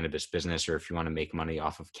in the cannabis business, or if you want to make money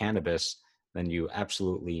off of cannabis, then you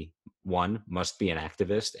absolutely, one, must be an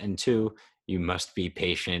activist, and two, you must be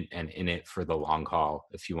patient and in it for the long haul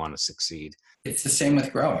if you want to succeed. It's the same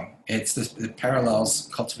with growing. It parallels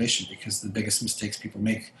cultivation, because the biggest mistakes people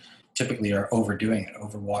make typically are overdoing it,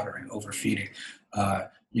 overwatering, overfeeding.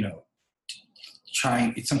 You know,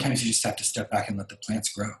 sometimes you just have to step back and let the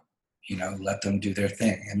plants grow. Let them do their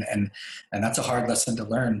thing, and that's a hard lesson to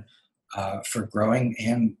learn for growing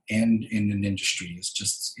and in an industry. Is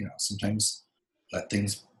just sometimes let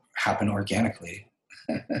things happen organically.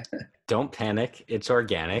 Don't panic, it's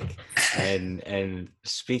organic. And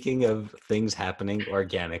speaking of things happening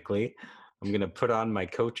organically, I'm going to put on my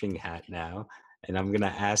coaching hat now, and I'm going to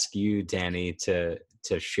ask you, Danny, to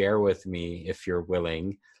share with me, if you're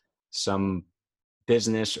willing, some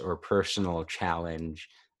business or personal challenge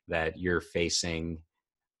that you're facing.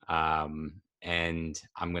 And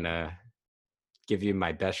I'm going to give you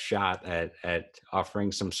my best shot at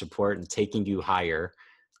offering some support and taking you higher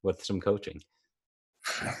with some coaching.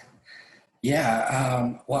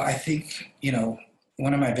 Yeah. Well, I think,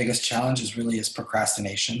 one of my biggest challenges really is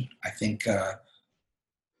procrastination. I think, I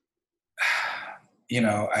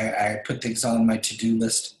put things on my to-do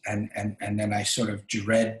list, and then I sort of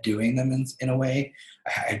dread doing them in a way.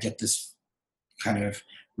 I get this kind of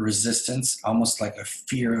resistance, almost like a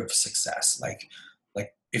fear of success. Like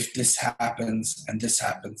if this happens and this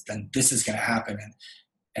happens, then this is going to happen.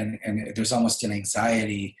 And there's almost an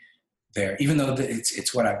anxiety there, even though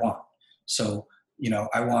it's what I want. So,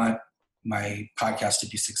 I want my podcast to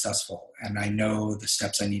be successful, and I know the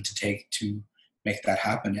steps I need to take to make that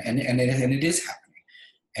happen. And it is happening.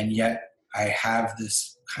 And yet I have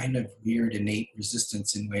this kind of weird innate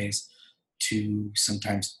resistance in ways to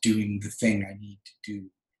sometimes doing the thing I need to do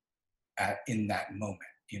in that moment.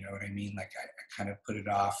 You know what I mean? Like I kind of put it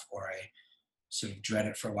off, or I sort of dread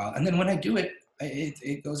it for a while. And then when I do it,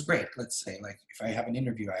 it goes great. Let's say, like, if I have an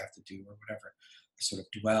interview I have to do or whatever, I sort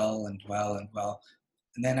of dwell and dwell and dwell.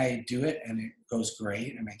 And then I do it and it goes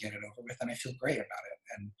great, and I get it over with, and I feel great about it.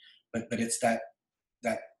 And but it's that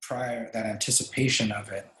anticipation of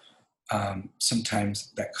it,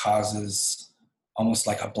 sometimes that causes almost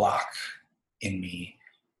like a block in me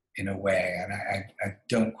in a way. And I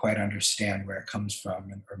don't quite understand where it comes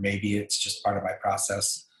from, or maybe it's just part of my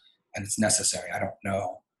process and it's necessary. I don't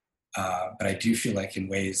know. But I do feel like in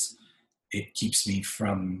ways it keeps me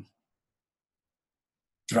from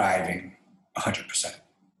thriving 100%.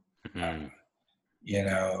 Mm-hmm.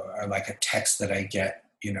 Or like a text that I get,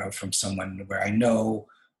 from someone where I know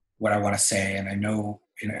what I want to say, and I know,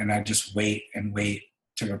 and I just wait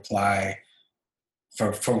to reply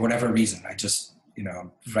for whatever reason. I just,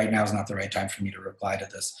 right now is not the right time for me to reply to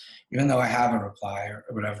this, even though I have a reply or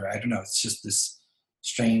whatever. I don't know. It's just this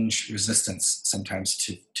strange resistance sometimes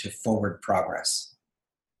to forward progress.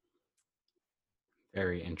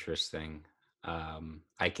 Very interesting.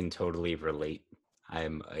 I can totally relate.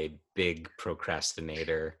 I'm a big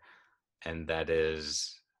procrastinator, and that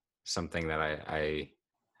is something that I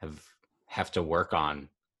have to work on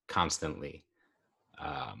constantly.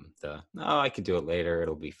 I could do it later,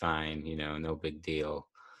 it'll be fine, no big deal.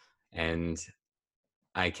 And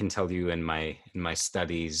I can tell you in my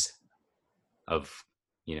studies of,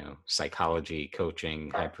 psychology, coaching,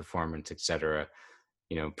 high performance, etc.,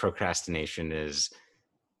 procrastination is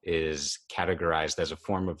categorized as a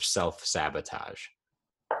form of self-sabotage.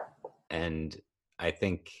 And I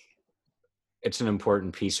think it's an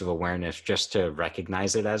important piece of awareness just to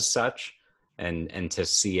recognize it as such, and to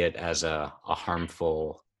see it as a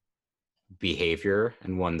harmful behavior,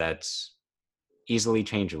 and one that's easily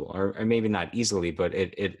changeable, or maybe not easily, but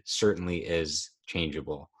it certainly is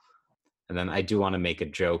changeable. And then I do want to make a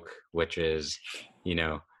joke, which is,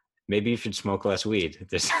 maybe you should smoke less weed.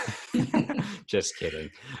 Just kidding.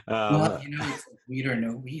 Well, it's like weed or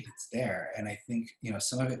no weed, it's there. And I think,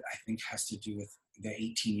 some of it, I think, has to do with the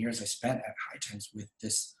 18 years I spent at High Times with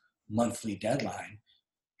this monthly deadline,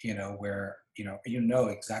 where,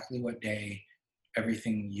 exactly what day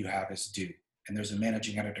everything you have is due. And there's a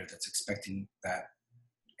managing editor that's expecting that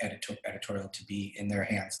editorial to be in their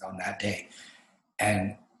hands on that day.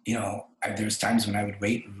 And, there's times when I would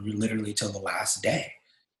wait literally till the last day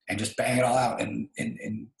and just bang it all out in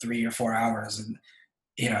 3 or 4 hours. And,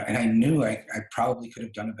 and I knew I probably could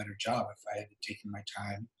have done a better job if I had taken my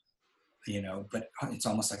time, but it's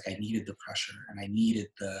almost like I needed the pressure and I needed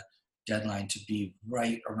the deadline to be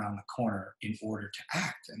right around the corner in order to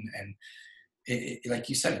act. And like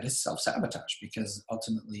you said, it is self-sabotage, because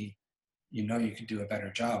ultimately, you could do a better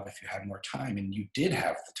job if you had more time, and you did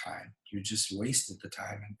have the time. You just wasted the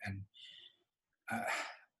time, and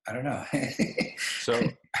I don't know. So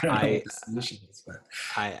I don't know what the solution is, but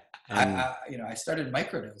I started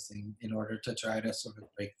microdosing in order to try to sort of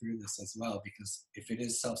break through this as well, because if it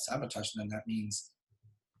is self-sabotage, then that means,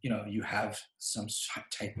 you have some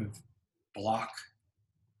type of block,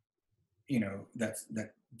 that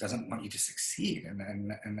doesn't want you to succeed.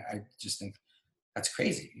 And I just think that's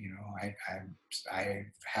crazy. I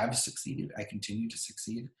have succeeded. I continue to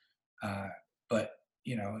succeed. But,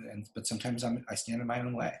 but sometimes I stand in my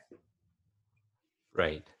own way.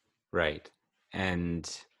 Right. And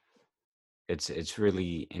it's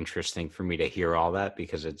really interesting for me to hear all that,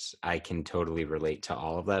 because I can totally relate to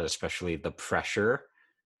all of that, especially the pressure.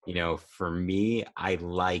 For me, I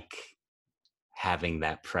like having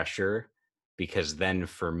that pressure, because then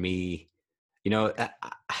for me,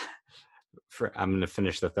 I'm going to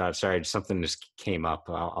finish the thought. Sorry, something just came up.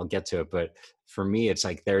 I'll get to it. But for me, it's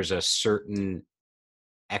like there's a certain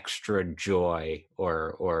extra joy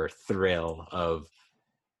or thrill of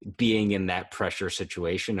being in that pressure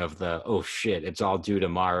situation of oh shit, it's all due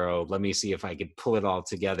tomorrow. Let me see if I could pull it all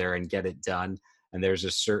together and get it done. And there's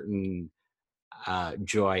a certain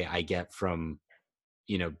joy I get from,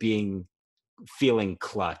 feeling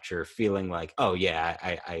clutch, or feeling like, oh yeah,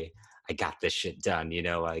 I got this shit done,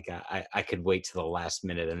 like I could wait till the last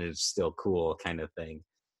minute and it's still cool, kind of thing.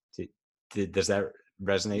 Does that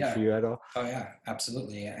resonate for you at all? Oh yeah,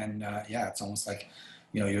 absolutely. And it's almost like,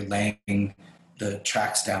 you're laying the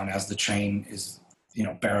tracks down as the train is,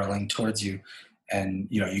 barreling towards you, and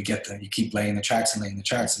you keep laying the tracks and laying the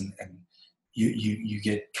tracks, and you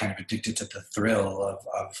get kind of addicted to the thrill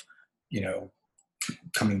of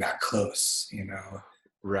coming that close,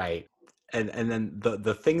 Right. And then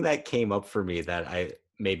the thing that came up for me that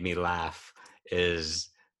made me laugh is,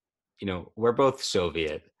 we're both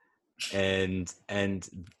Soviet, and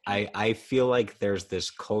I feel like there's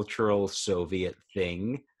this cultural Soviet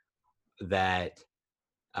thing that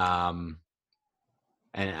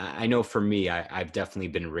and I know for me, I've definitely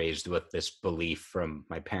been raised with this belief from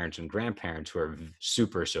my parents and grandparents, who are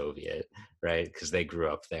super Soviet, right? Because they grew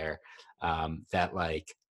up there, that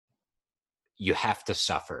like you have to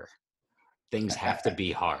suffer. Things have to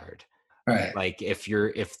be hard. Right. Like if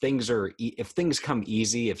things come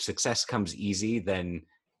easy, if success comes easy, then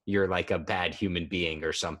you're like a bad human being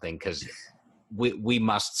or something, because we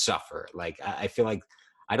must suffer. Like I feel like,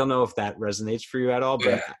 I don't know if that resonates for you at all,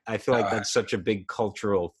 but I feel like that's such a big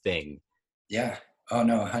cultural thing. Yeah. Oh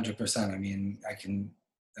no, 100%. I mean, I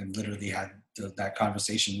literally had that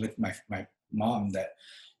conversation with my mom, that,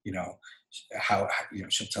 how,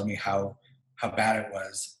 she'll tell me how bad it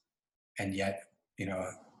was. And yet,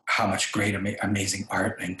 how much great, amazing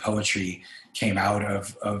art and poetry came out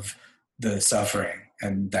of the suffering.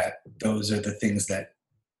 And that those are the things that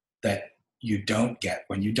you don't get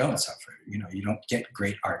when you don't suffer. You don't get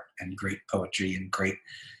great art and great poetry and great,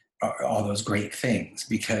 all those great things,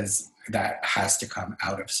 because that has to come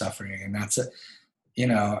out of suffering. And that's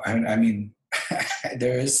I mean,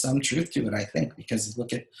 there is some truth to it, I think, because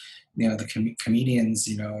look at, the comedians,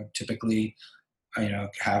 typically,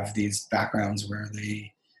 have these backgrounds where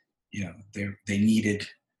they, they needed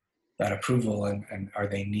that approval, or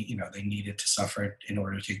they needed to suffer in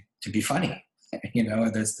order to be funny.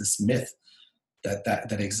 There's this myth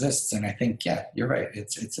that exists, and I think, yeah, you're right.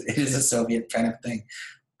 It is a Soviet kind of thing.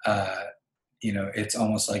 It's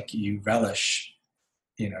almost like you relish,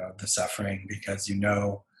 the suffering because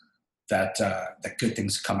that good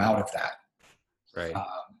things come out of that. Right.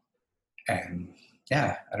 And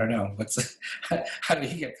yeah, I don't know how do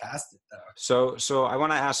you get past it though? So I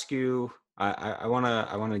want to ask you. I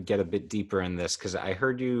want to get a bit deeper in this because I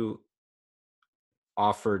heard you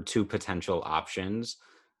offered two potential options,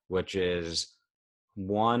 which is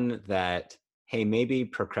one that, hey, maybe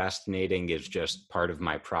procrastinating is just part of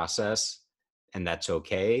my process and that's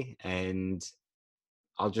okay. And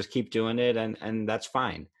I'll just keep doing it and that's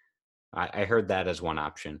fine. I heard that as one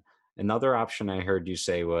option. Another option I heard you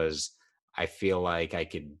say was, I feel like I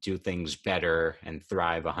could do things better and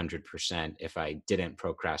thrive 100% if I didn't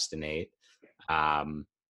procrastinate. Um,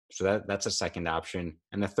 so that's a second option.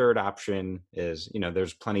 And the third option is,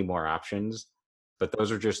 there's plenty more options, but those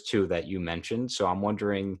are just two that you mentioned. So I'm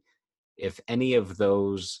wondering if any of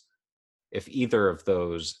those, if either of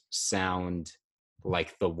those sound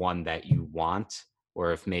like the one that you want,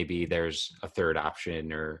 or if maybe there's a third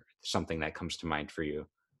option or something that comes to mind for you.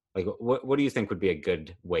 Like, what do you think would be a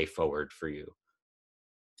good way forward for you?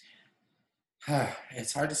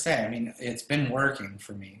 It's hard to say. I mean, it's been working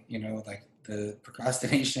for me, like the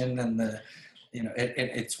procrastination and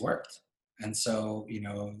it's worked. And so,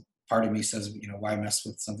 part of me says, why mess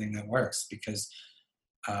with something that works? Because,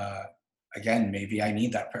 uh, again, maybe I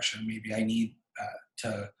need that pressure. Maybe I need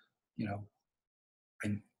to, you know,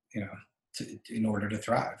 and, in order to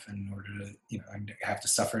thrive, in order to, I have to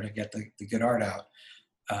suffer to get the good art out.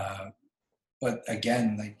 Uh, but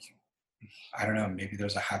again, like, I don't know, maybe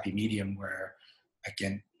there's a happy medium where I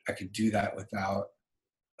can do that without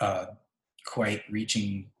uh, quite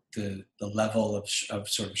reaching the level of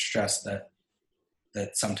sort of stress that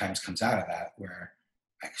sometimes comes out of that, where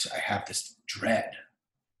I have this dread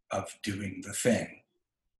of doing the thing,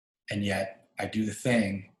 and yet I do the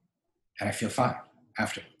thing and I feel fine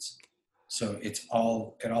afterwards. So it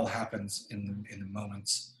all happens in the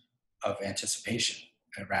moments of anticipation,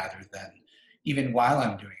 and rather than even while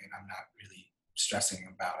I'm doing it, I'm not really stressing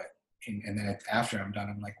about it. And then after I'm done,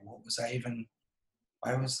 I'm like, what was I even?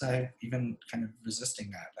 Why was I even kind of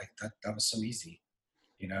resisting that? Like that was so easy,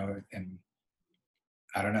 And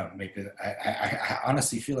I don't know. Maybe I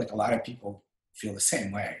honestly feel like a lot of people feel the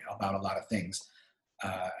same way about a lot of things,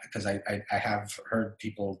 because I have heard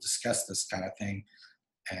people discuss this kind of thing,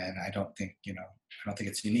 and I don't think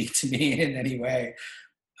it's unique to me in any way.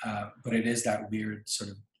 But it is that weird sort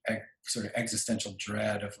of existential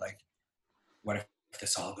dread of like, what if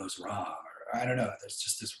this all goes wrong? Or I don't know. There's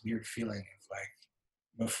just this weird feeling of like,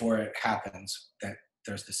 before it happens, that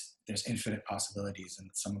there's infinite possibilities, and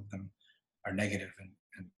some of them are negative, and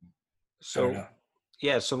I don't So know.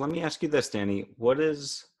 yeah, so let me ask you this, Danny.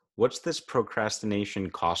 What's this procrastination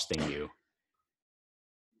costing you?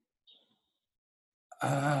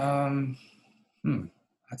 Um, hmm,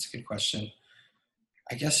 that's a good question.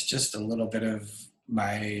 I guess just a little bit of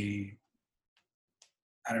my,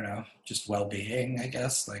 I don't know, just well-being, I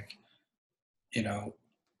guess. Like, you know,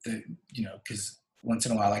 because once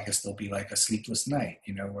in a while, I guess there'll be like a sleepless night,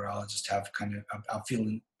 where I'll just have I'll feel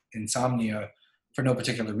insomnia for no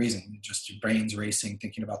particular reason. Just your brain's racing,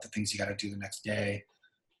 thinking about the things you got to do the next day.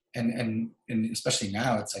 And especially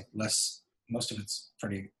now, it's like most of it's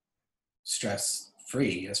pretty stress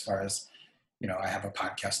free, as far as, I have a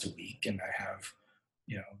podcast a week, and I have,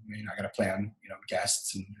 I got to plan,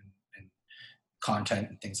 guests and content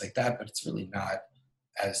and things like that, but it's really not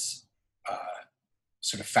as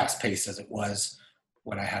sort of fast paced as it was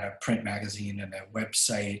when I had a print magazine and a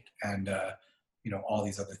website and, all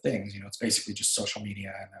these other things. It's basically just social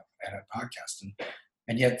media and a podcast.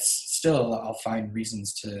 And yet still I'll find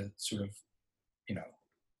reasons to sort of,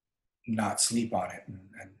 not sleep on it and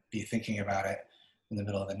be thinking about it in the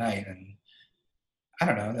middle of the night. And I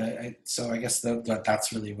don't know. So I guess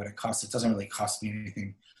that's really what it costs. It doesn't really cost me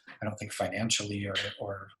anything, I don't think, financially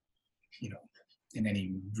or in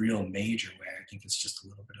any real major way. I think it's just a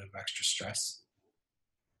little bit of extra stress.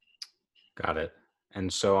 Got it.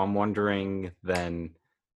 And so I'm wondering then,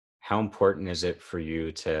 how important is it for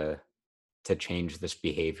you to change this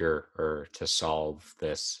behavior or to solve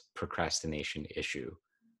this procrastination issue?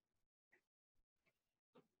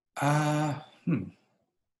 Uh, hmm.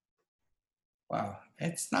 Wow.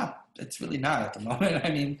 It's really not at the moment. I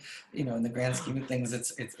mean, in the grand scheme of things,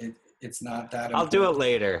 it's not that I'll do it important.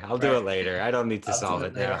 later. I'll do Right. it later. I don't need to I'll do solve it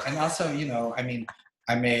it now. later. And also, I mean,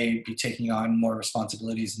 I may be taking on more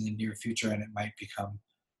responsibilities in the near future, and it might become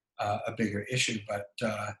a bigger issue. But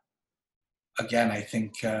again, I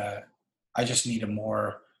think I just need a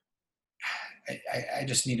more, I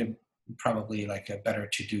just need a probably like a better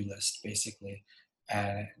to-do list basically,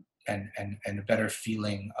 and and a better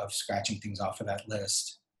feeling of scratching things off of that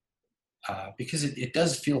list, because it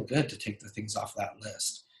does feel good to take the things off that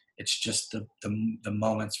list. It's just the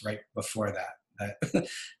moments right before that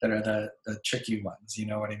that are the tricky ones. You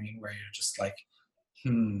know what I mean? Where you're just like,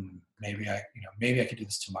 maybe maybe I could do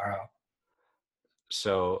this tomorrow.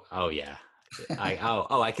 So, oh yeah,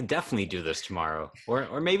 I could definitely do this tomorrow,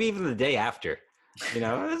 or maybe even the day after.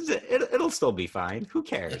 It'll still be fine. Who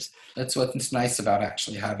cares? That's what's nice about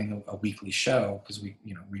actually having a weekly show, because we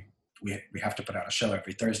have to put out a show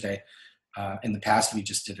every Thursday. In the past, we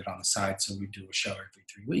just did it on the side, so we do a show every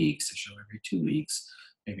 3 weeks, a show every 2 weeks,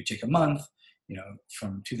 maybe take a month.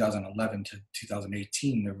 From 2011 to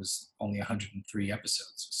 2018, there was only 103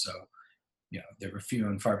 episodes, so there were few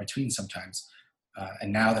and far between sometimes.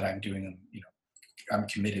 And now that I'm doing them, I'm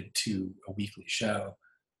committed to a weekly show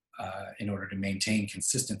in order to maintain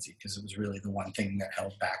consistency, because it was really the one thing that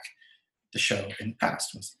held back the show in the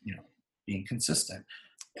past was being consistent.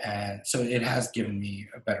 And so it has given me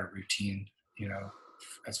a better routine,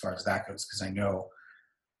 as far as that goes, because I know,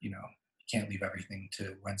 you can't leave everything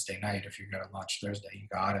to Wednesday night. If you're going to launch Thursday, you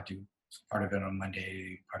got to do part of it on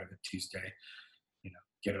Monday, part of it Tuesday,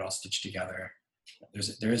 get it all stitched together.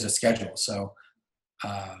 There is a schedule. So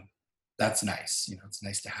that's nice. It's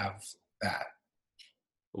nice to have that.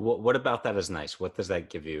 What about that is nice? What does that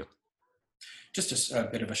give you? Just a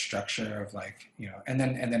bit of a structure of like, and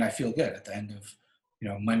then I feel good at the end of,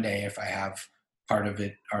 Monday, if I have part of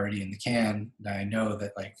it already in the can, then I know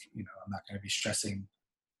that, like, I'm not going to be stressing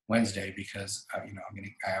Wednesday, because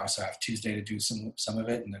I also have Tuesday to do some of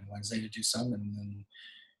it, and then Wednesday to do some, and then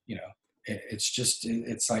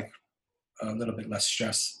it's like a little bit less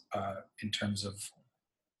stress in terms of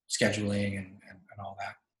scheduling and all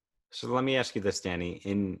that. So let me ask you this, Danny.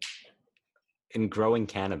 In growing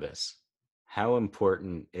cannabis, how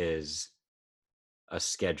important is a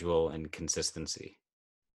schedule and consistency?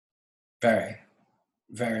 Very,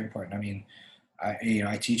 very important. I mean,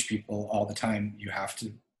 I teach people all the time, you have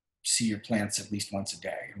to see your plants at least once a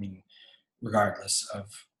day. I mean, regardless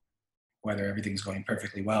of whether everything's going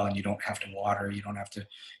perfectly well, and you don't have to water, you don't have to,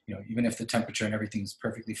 even if the temperature and everything's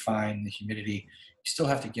perfectly fine, the humidity, you still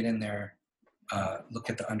have to get in there, look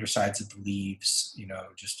at the undersides of the leaves,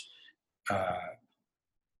 just,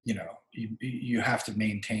 you have to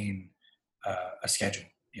maintain a schedule,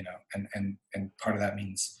 and part of that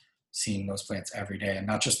means seeing those plants every day, and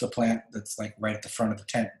not just the plant that's like right at the front of the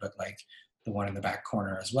tent, but like the one in the back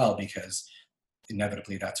corner as well, because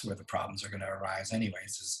inevitably that's where the problems are going to arise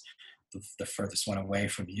anyways, is the furthest one away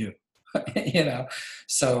from you.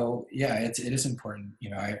 So yeah, it is important.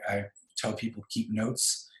 I tell people, keep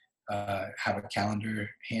notes, have a calendar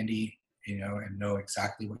handy, and know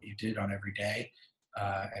exactly what you did on every day.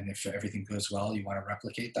 And if everything goes well, you want to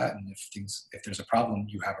replicate that. And if there's a problem,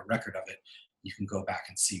 you have a record of it. You can go back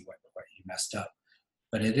and see what you messed up.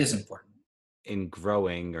 But it is important. In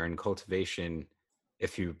growing or in cultivation,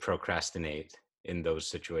 if you procrastinate in those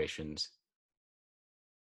situations?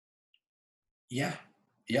 Yeah.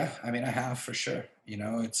 I mean, I have, for sure.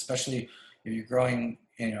 Especially if you're growing,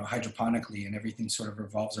 hydroponically, and everything sort of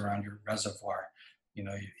revolves around your reservoir.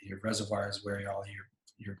 Your reservoir is where all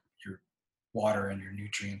your water and your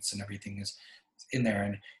nutrients and everything is in there,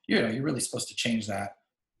 and you're really supposed to change that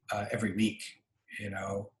every week.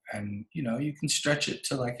 And you can stretch it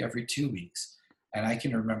to like every 2 weeks. And I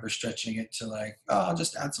can remember stretching it to like, oh, I'll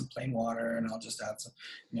just add some plain water, and I'll just add some,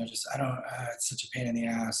 I don't, it's such a pain in the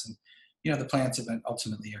ass. And, the plants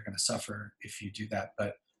ultimately are going to suffer if you do that.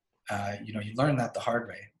 But, you learn that the hard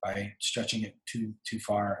way by stretching it too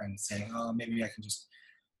far and saying, oh, maybe I can just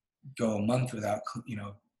go a month without,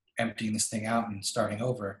 emptying this thing out and starting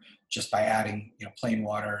over, just by adding, plain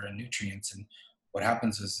water and nutrients. And what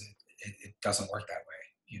happens is it doesn't work that way.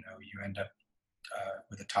 You end up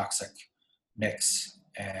with a toxic mix,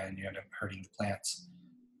 and you end up hurting the plants.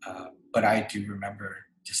 But I do remember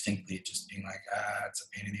distinctly just being like, it's a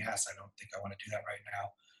pain in the ass. I don't think I want to do that right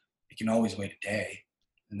now. It can always wait a day.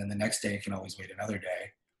 And then the next day it can always wait another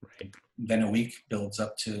day. Right. Then a week builds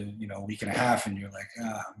up to, a week and a half, and you're like,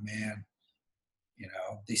 man,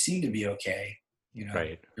 they seem to be okay.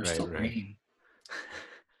 Right. They're Right. still Right. green.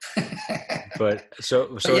 But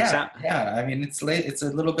so yeah. I mean, it's a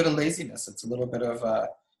little bit of laziness. It's a little bit of,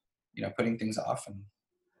 putting things off, and,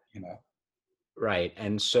 right.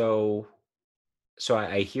 And so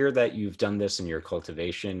I hear that you've done this in your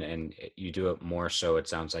cultivation, and you do it more so, it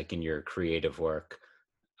sounds like, in your creative work.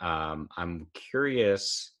 I'm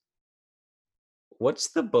curious, what's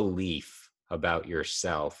the belief about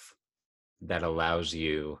yourself that allows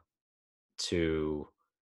you to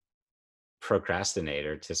procrastinate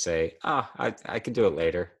or to say, oh, I could do it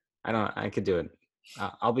later. I could do it.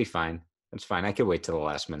 I'll be fine. It's fine. I could wait till the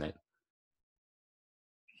last minute.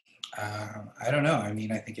 I don't know. I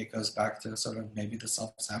mean, I think it goes back to sort of maybe the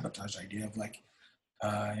self-sabotage idea of like,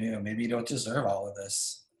 maybe you don't deserve all of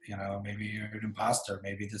this. Maybe you're an imposter.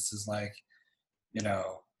 Maybe this is like, you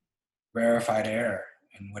know, rarefied air.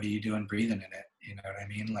 And what are you doing breathing in it? You know what I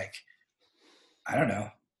mean? Like, I don't know.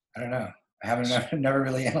 I haven't never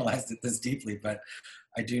really analyzed it this deeply, but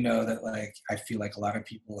I do know that like I feel like a lot of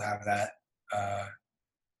people have that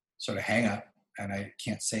sort of hang up, and I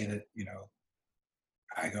can't say that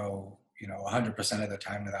I go 100% of the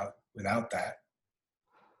time without that.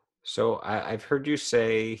 So I've heard you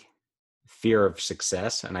say fear of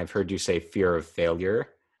success, and I've heard you say fear of failure.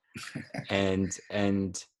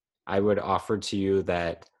 and I would offer to you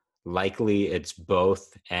that likely it's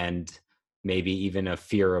both, and maybe even a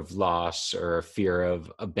fear of loss or a fear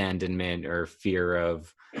of abandonment or fear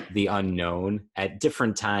of the unknown. At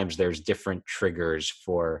different times, there's different triggers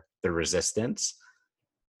for the resistance.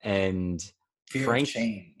 And Fear of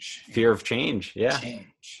change. Fear of change, yeah.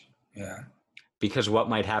 Change, yeah. Because what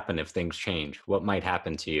might happen if things change? What might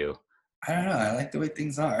happen to you? I don't know. I like the way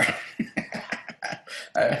things are.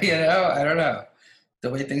 I don't know. The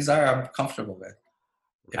way things are, I'm comfortable with.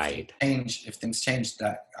 Right. If things change,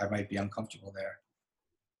 that I might be uncomfortable there.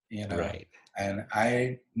 Right. And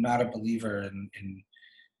I'm not a believer in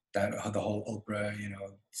that the whole Oprah,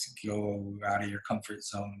 go out of your comfort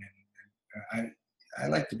zone. And I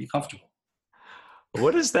like to be comfortable.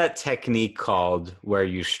 What is that technique called where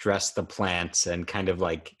you stress the plants and kind of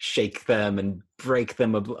like shake them and break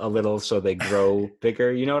them a little so they grow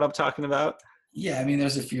bigger? You know what I'm talking about? Yeah, I mean,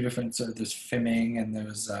 there's a few different there's fimming, and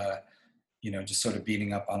there's just sort of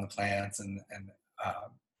beating up on the plants, and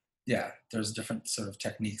yeah, there's different sort of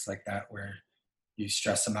techniques like that where you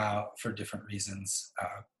stress them out for different reasons,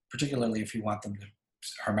 particularly if you want them to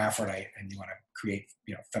hermaphrodite and you want to create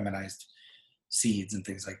feminized seeds and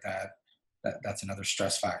things like that. That's another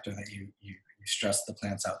stress factor, that you stress the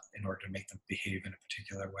plants out in order to make them behave in a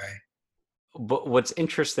particular way. But what's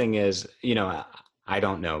interesting is, I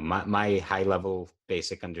don't know. My high level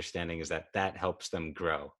basic understanding is that helps them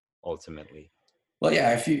grow ultimately. Well,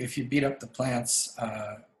 yeah, if you beat up the plants,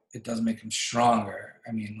 it does make them stronger.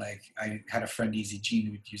 I mean, like I had a friend, Easy Gene,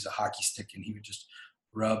 who would use a hockey stick and he would just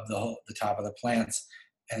rub the top of the plants,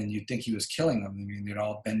 and you'd think he was killing them. I mean, they'd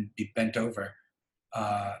all be bent over,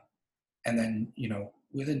 and then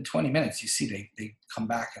within 20 minutes, you see they come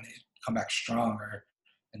back, and they come back stronger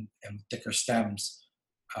and thicker stems,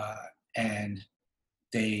 and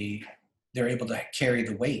they're able to carry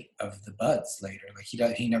the weight of the buds later. Like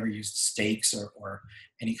he never used stakes or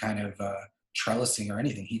any kind of trellising or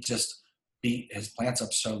anything. He just beat his plants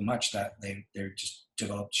up so much that they're just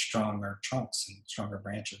developed stronger trunks and stronger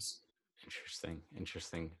branches.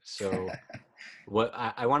 Interesting. So what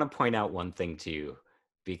I want to point out one thing to you,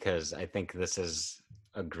 because I think this is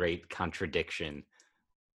a great contradiction.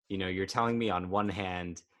 You're telling me on one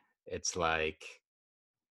hand, it's like,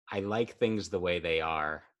 I like things the way they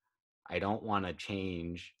are. I don't want to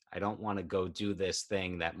change. I don't want to go do this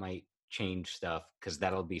thing that might change stuff because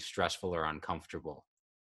that'll be stressful or uncomfortable.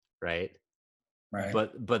 Right. Right.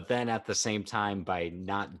 But then at the same time, by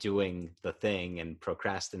not doing the thing and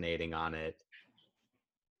procrastinating on it,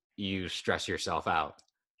 you stress yourself out.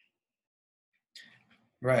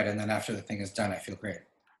 Right. And then after the thing is done, I feel great.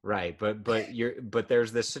 Right. But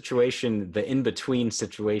there's this situation, the in-between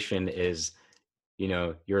situation is,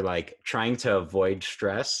 you're like trying to avoid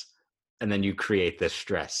stress, and then you create this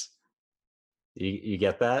stress. You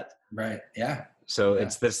get that? Right. Yeah. So yeah.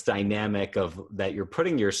 It's this dynamic of that you're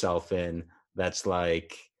putting yourself in that's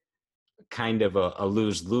like kind of a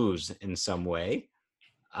lose-lose in some way.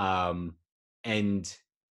 And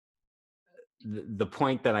the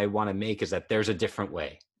point that I want to make is that there's a different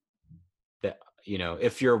way. That,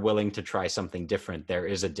 if you're willing to try something different, there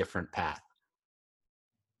is a different path.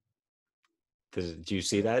 Do you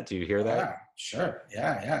see that? Do you hear that? Yeah, sure.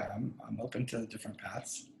 Yeah. I'm open to different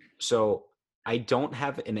paths. So I don't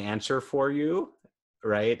have an answer for you,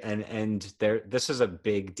 right? And this is a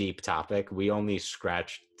big, deep topic. We only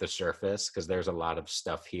scratched the surface because there's a lot of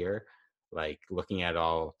stuff here. Like looking at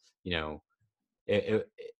all, it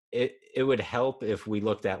would help if we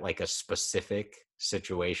looked at like a specific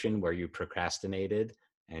situation where you procrastinated,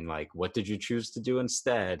 and like, what did you choose to do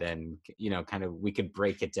instead? And, kind of, we could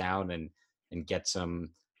break it down and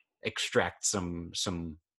extract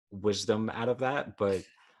some wisdom out of that. But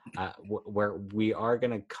where we are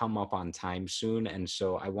going to come up on time soon. And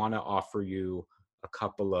so I want to offer you a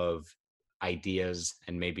couple of ideas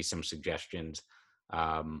and maybe some suggestions.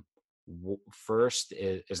 First,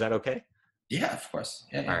 is that okay? Yeah, of course.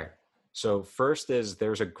 Yeah, All yeah. right. So first is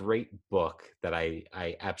there's a great book that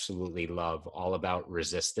I absolutely love all about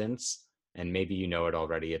resistance, and maybe you know it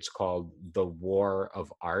already. It's called The War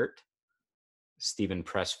of Art, Stephen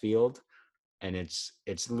Pressfield, and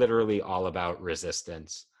it's literally all about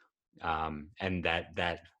resistance, and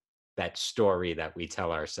that story that we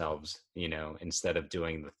tell ourselves, instead of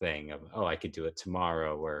doing the thing of, oh, I could do it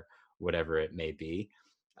tomorrow or whatever it may be.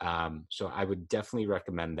 So I would definitely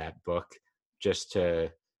recommend that book just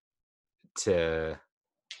to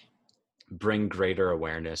bring greater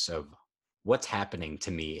awareness of what's happening to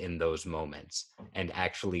me in those moments, and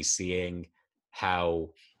actually seeing how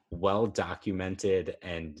well documented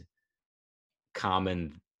and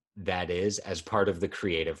common that is as part of the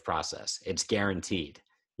creative process. It's guaranteed.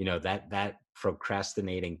 That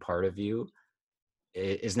procrastinating part of you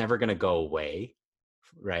is never going to go away,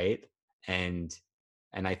 right? And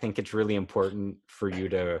and I think it's really important for you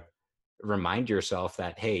to remind yourself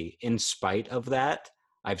that, hey, in spite of that,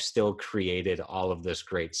 I've still created all of this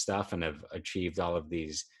great stuff and have achieved all of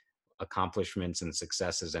these accomplishments and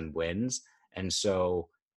successes and wins. And so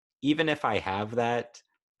even if I have that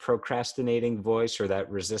procrastinating voice or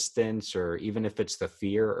that resistance, or even if it's the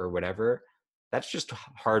fear or whatever, that's just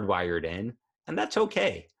hardwired in, and that's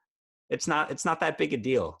okay. It's not that big a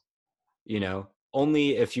deal,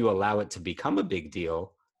 only if you allow it to become a big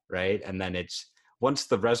deal, right? And then once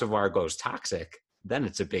the reservoir goes toxic, then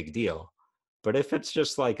it's a big deal. But if it's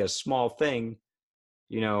just like a small thing,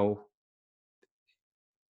 you know,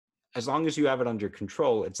 as long as you have it under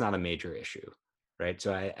control, it's not a major issue, right?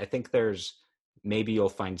 So I think maybe you'll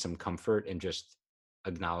find some comfort in just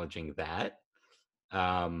acknowledging that.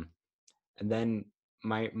 Um, and then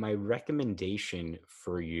my recommendation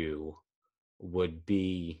for you would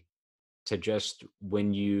be to just,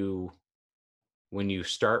 when you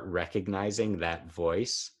start recognizing that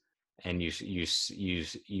voice, and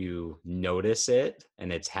you notice it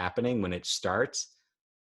and it's happening when it starts,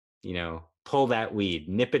 pull that weed,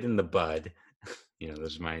 nip it in the bud.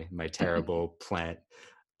 Those are my terrible plant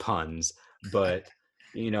puns. But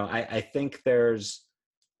I think there's,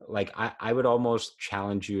 like, I would almost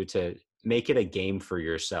challenge you to make it a game for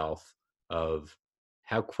yourself of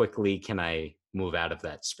how quickly can I move out of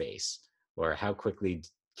that space, or how quickly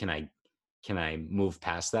can I move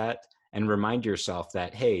past that, and remind yourself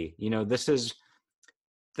that, hey, this is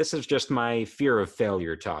just my fear of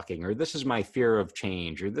failure talking, or this is my fear of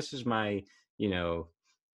change, or this is my, you know,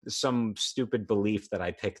 some stupid belief that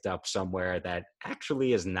I picked up somewhere that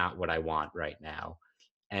actually is not what I want right now.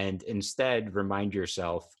 And instead remind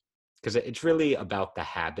yourself, because it's really about the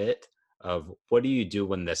habit of, what do you do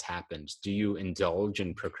when this happens? Do you indulge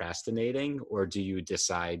in procrastinating, or do you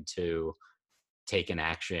decide to take an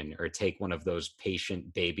action, or take one of those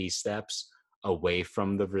patient baby steps away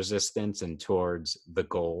from the resistance and towards the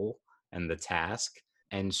goal and the task?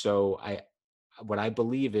 And so what I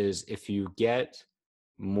believe is, if you get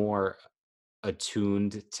more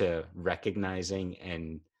attuned to recognizing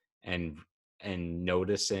and and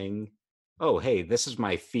noticing, oh, hey, this is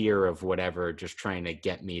my fear of whatever just trying to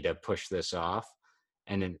get me to push this off,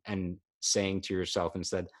 and saying to yourself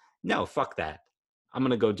instead, no, fuck that, I'm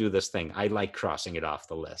going to go do this thing, I like crossing it off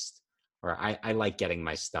the list, or I like getting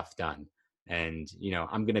my stuff done, and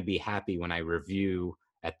I'm going to be happy when I review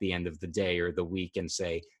at the end of the day or the week and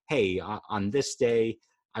say, hey, on this day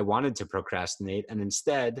I wanted to procrastinate, and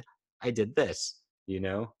instead I did this.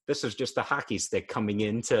 This is just a hockey stick coming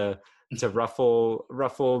in to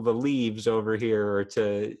ruffle the leaves over here, or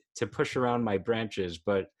to push around my branches,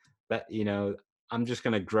 but that, I'm just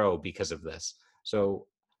going to grow because of this. So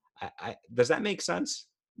does that make sense?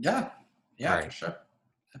 Yeah, All yeah, for right. sure.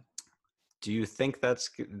 Do you think that's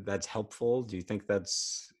helpful? Do you think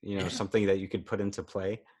that's, Yeah, something that you could put into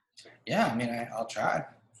play? yeah. I mean, I'll try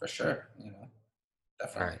for sure. All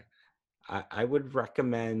Definitely. right. I would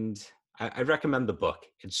recommend, I'd recommend the book.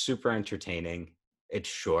 It's super entertaining. It's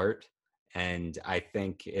short, and I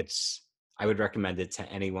think I would recommend it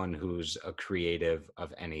to anyone who's a creative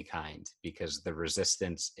of any kind, because the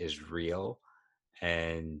resistance is real.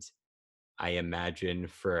 And I imagine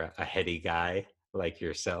for a heady guy like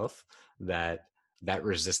yourself, that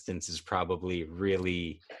resistance is probably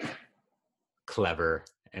really clever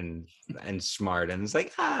and smart, and it's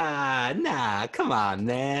like, nah, come on,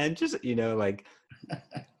 man, just, like,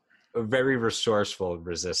 a very resourceful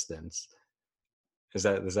resistance. Does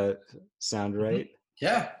that sound Hmm. right?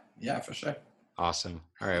 Yeah, yeah, for sure. Awesome.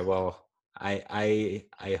 All right, well, I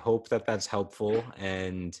hope that that's helpful,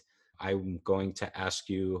 and I'm going to ask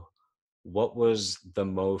you, what was the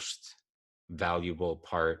most valuable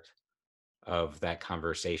part of that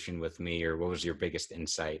conversation with me, or what was your biggest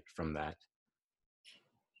insight from that?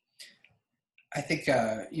 I think,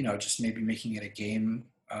 just maybe making it a game.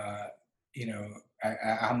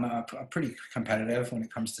 I'm pretty competitive when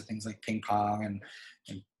it comes to things like ping pong and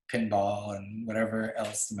pinball and whatever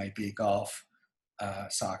else it might be, golf,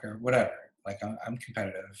 soccer, whatever. Like I'm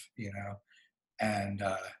competitive, and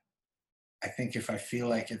I think if I feel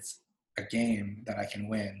like it's a game that I can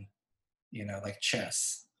win, like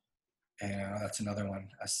chess, that's another one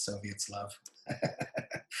us Soviets love.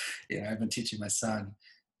 I've been teaching my son,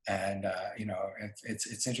 and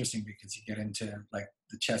it's interesting because you get into like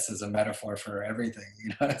the chess as a metaphor for everything.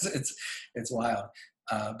 It's wild.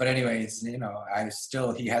 But anyways,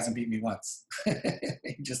 he hasn't beat me once.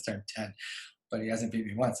 He just turned 10, but he hasn't beat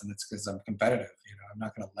me once, and it's because I'm competitive. I'm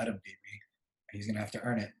not going to let him beat me. He's going to have to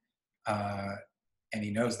earn it, and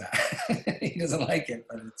he knows that. He doesn't like it,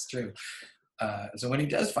 but it's true. So when he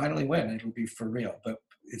does finally win, it'll be for real. But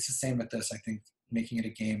it's the same with this. I think making it a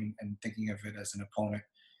game and thinking of it as an opponent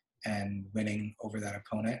and winning over that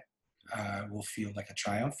opponent will feel like a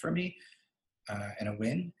triumph for me and a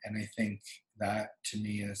win. And I think that to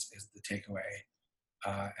me is the takeaway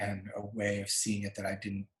and a way of seeing it that I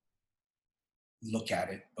didn't look at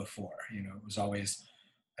it before. It was always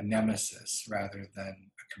a nemesis rather than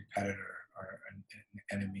a competitor or an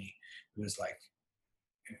enemy. It was like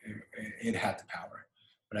it had the power.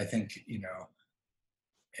 But I think,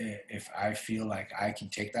 if I feel like I can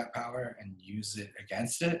take that power and use it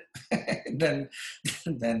against it, then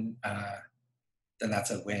then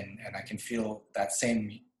that's a win, and I can feel that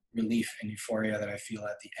same relief and euphoria that I feel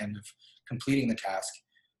at the end of completing the task,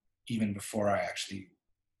 even before I actually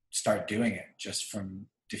start doing it, just from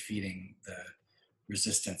defeating the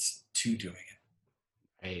resistance to doing it.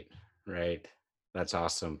 Right, right. That's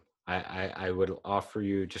awesome. I would offer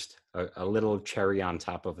you just a little cherry on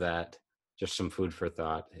top of that, just some food for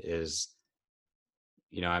thought is,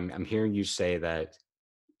 I'm hearing you say that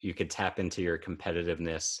you could tap into your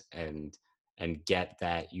competitiveness and get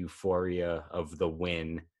that euphoria of the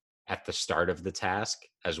win at the start of the task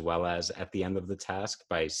as well as at the end of the task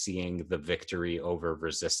by seeing the victory over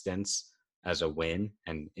resistance as a win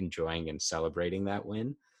and enjoying and celebrating that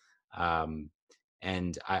win.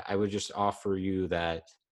 And I would just offer you that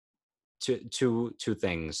two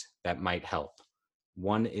things that might help.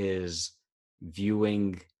 One is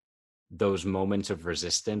viewing those moments of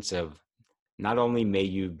resistance of not only may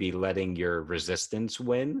you be letting your resistance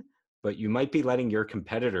win, but you might be letting your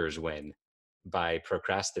competitors win by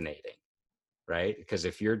procrastinating, right? Because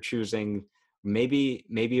if you're choosing, maybe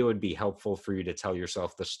it would be helpful for you to tell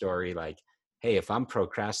yourself the story like, hey, if I'm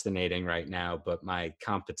procrastinating right now, but my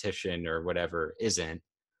competition or whatever isn't,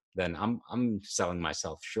 then I'm selling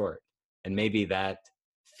myself short. And maybe that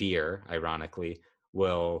fear, ironically,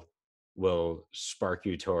 will spark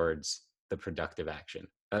you towards the productive action.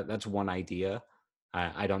 That's one idea.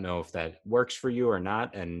 I don't know if that works for you or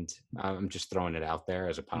not, and I'm just throwing it out there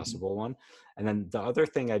as a possible one. And then the other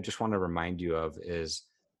thing I just want to remind you of is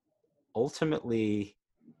ultimately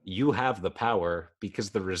you have the power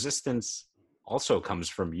because the resistance also comes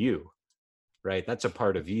from you, right? That's a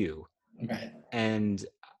part of you. Right. And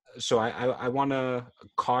so I want to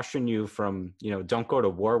caution you from, don't go to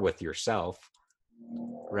war with yourself,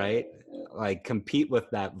 right? Like compete with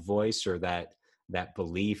that voice or that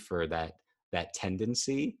belief or that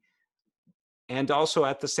tendency. And also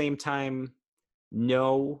at the same time,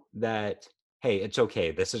 know that, hey, it's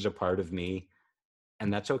okay. This is a part of me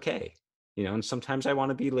and that's okay. And sometimes I want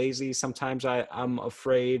to be lazy. Sometimes I'm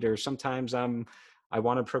afraid, or sometimes I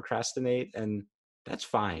want to procrastinate, and that's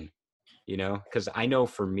fine. Because I know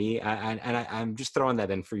for me, I'm just throwing that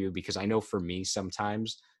in for you because I know for me,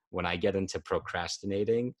 sometimes when I get into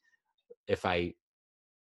procrastinating,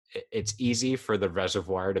 it's easy for the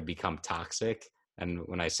reservoir to become toxic. And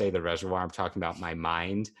when I say the reservoir, I'm talking about my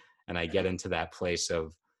mind. And I get into that place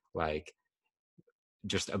of like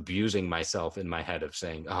just abusing myself in my head of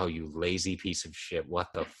saying, oh, you lazy piece of shit. What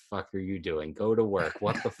the fuck are you doing? Go to work.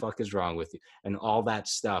 What the fuck is wrong with you? And all that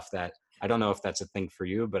stuff that I don't know if that's a thing for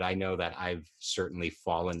you, but I know that I've certainly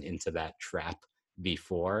fallen into that trap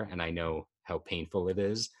before. And I know how painful it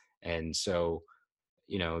is. And so,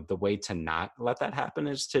 the way to not let that happen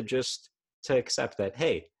is to accept that,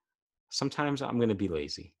 hey, sometimes I'm going to be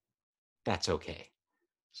lazy. That's okay.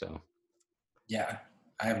 So. Yeah,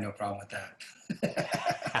 I have no problem with that.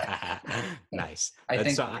 Nice. I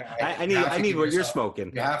think I need what you're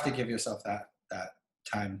smoking. You have to give yourself that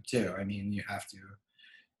time too. I mean, you have to,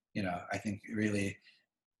 I think really,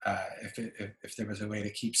 if there was a way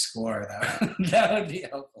to keep score, that would be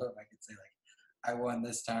helpful. If I could say like, I won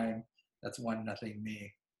this time, that's 1-0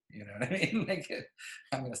 me. You know what I mean? Like,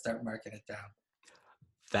 I'm gonna start marking it down.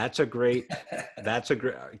 That's a great.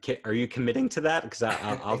 Are you committing to that? Because I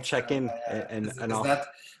I'll think so. check in and Is I'll. that?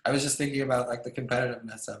 I was just thinking about like the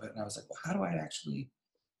competitiveness of it, and I was like, well, how do I actually,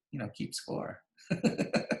 keep score?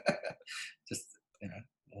 Just you know,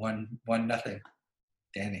 1-0,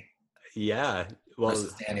 Danny Yeah. Well,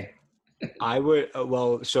 versus Danny. I would.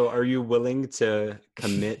 Well, so are you willing to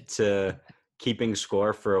commit to keeping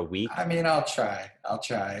score for a week? I mean, I'll try.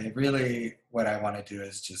 Really, what I want to do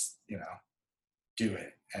is just do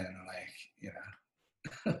it, and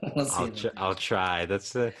we'll see. I'll try.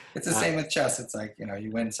 That's the. It's the same with chess. It's like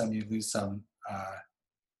you win some, you lose some,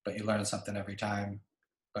 but you learn something every time.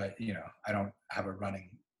 But I don't have a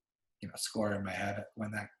running score in my head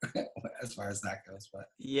when that as far as that goes. But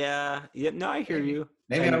Yeah. No, I hear you.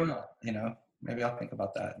 Maybe I will. Maybe I'll think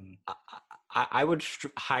about that. And I would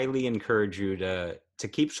highly encourage you to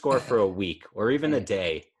keep score for a week or even a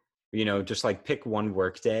day. Just like pick one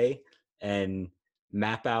work day and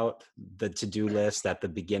map out the to-do list at the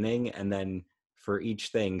beginning, and then for each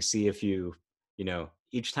thing, see if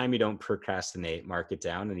each time you don't procrastinate, mark it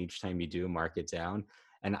down, and each time you do, mark it down.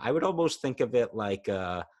 And I would almost think of it like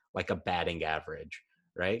a batting average,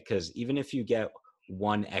 right? Because even if you get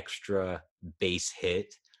one extra base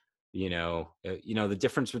hit, the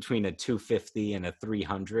difference between a 250 and a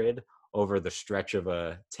 300 over the stretch of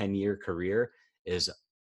a 10-year career is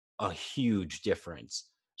a huge difference.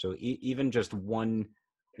 So even just one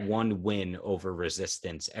win over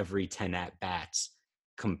resistance every 10 at bats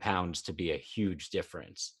compounds to be a huge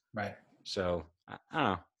difference. Right. So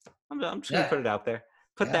I don't know. I'm just gonna put it out there.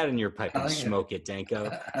 Put that in your pipe and smoke it,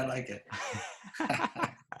 Danko. I like it.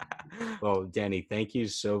 Well, Danny, thank you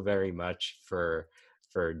so very much for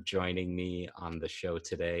joining me on the show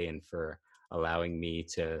today and for allowing me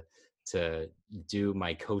to do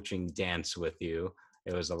my coaching dance with you.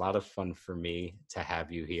 It was a lot of fun for me to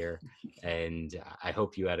have you here, and I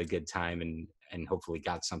hope you had a good time and hopefully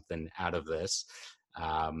got something out of this.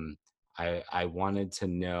 I wanted to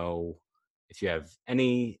know if you have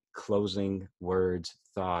any closing words,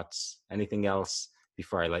 thoughts, anything else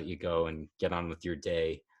before I let you go and get on with your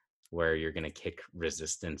day where you're going to kick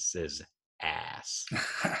Resistance's ass.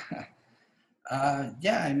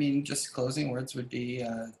 Yeah, I mean, just closing words would be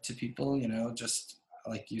to people, just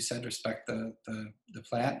like you said, respect the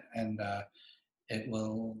plant, and it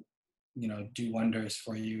will, do wonders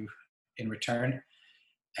for you in return.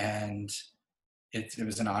 And it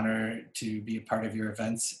was an honor to be a part of your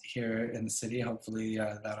events here in the city. Hopefully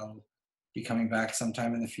that'll be coming back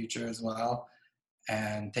sometime in the future as well.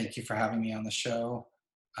 And thank you for having me on the show.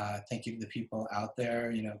 Thank you to the people out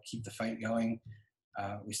there, keep the fight going.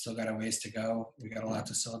 We still got a ways to go. We got a lot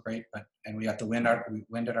to celebrate, and we got the wind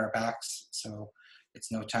at our backs. So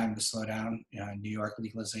it's no time to slow down. New York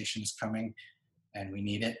legalization is coming, and we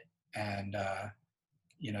need it. And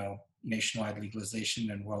nationwide legalization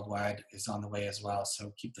and worldwide is on the way as well.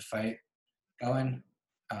 So keep the fight going.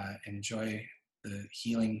 Enjoy the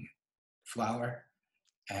healing flower,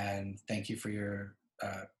 and thank you for your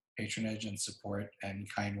patronage and support and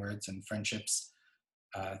kind words and friendships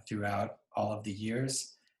throughout all of the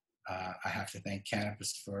years. I have to thank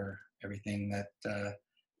cannabis for everything that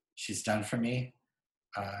she's done for me,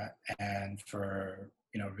 and for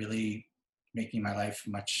really making my life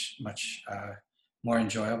much more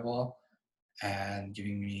enjoyable and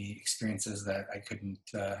giving me experiences that I couldn't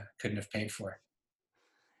have paid for.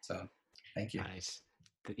 So, thank you. Nice.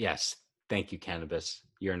 Yes, thank you, cannabis.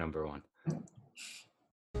 You're number one.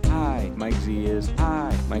 Hi, Mike Z is.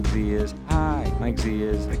 Hi, Mike Z is. Hi, Mike Z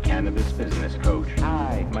is the cannabis business coach.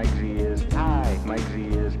 Hi, Mike Z is. Hi, Mike Z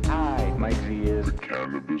is. Hi, Mike Z is the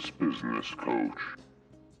cannabis business coach.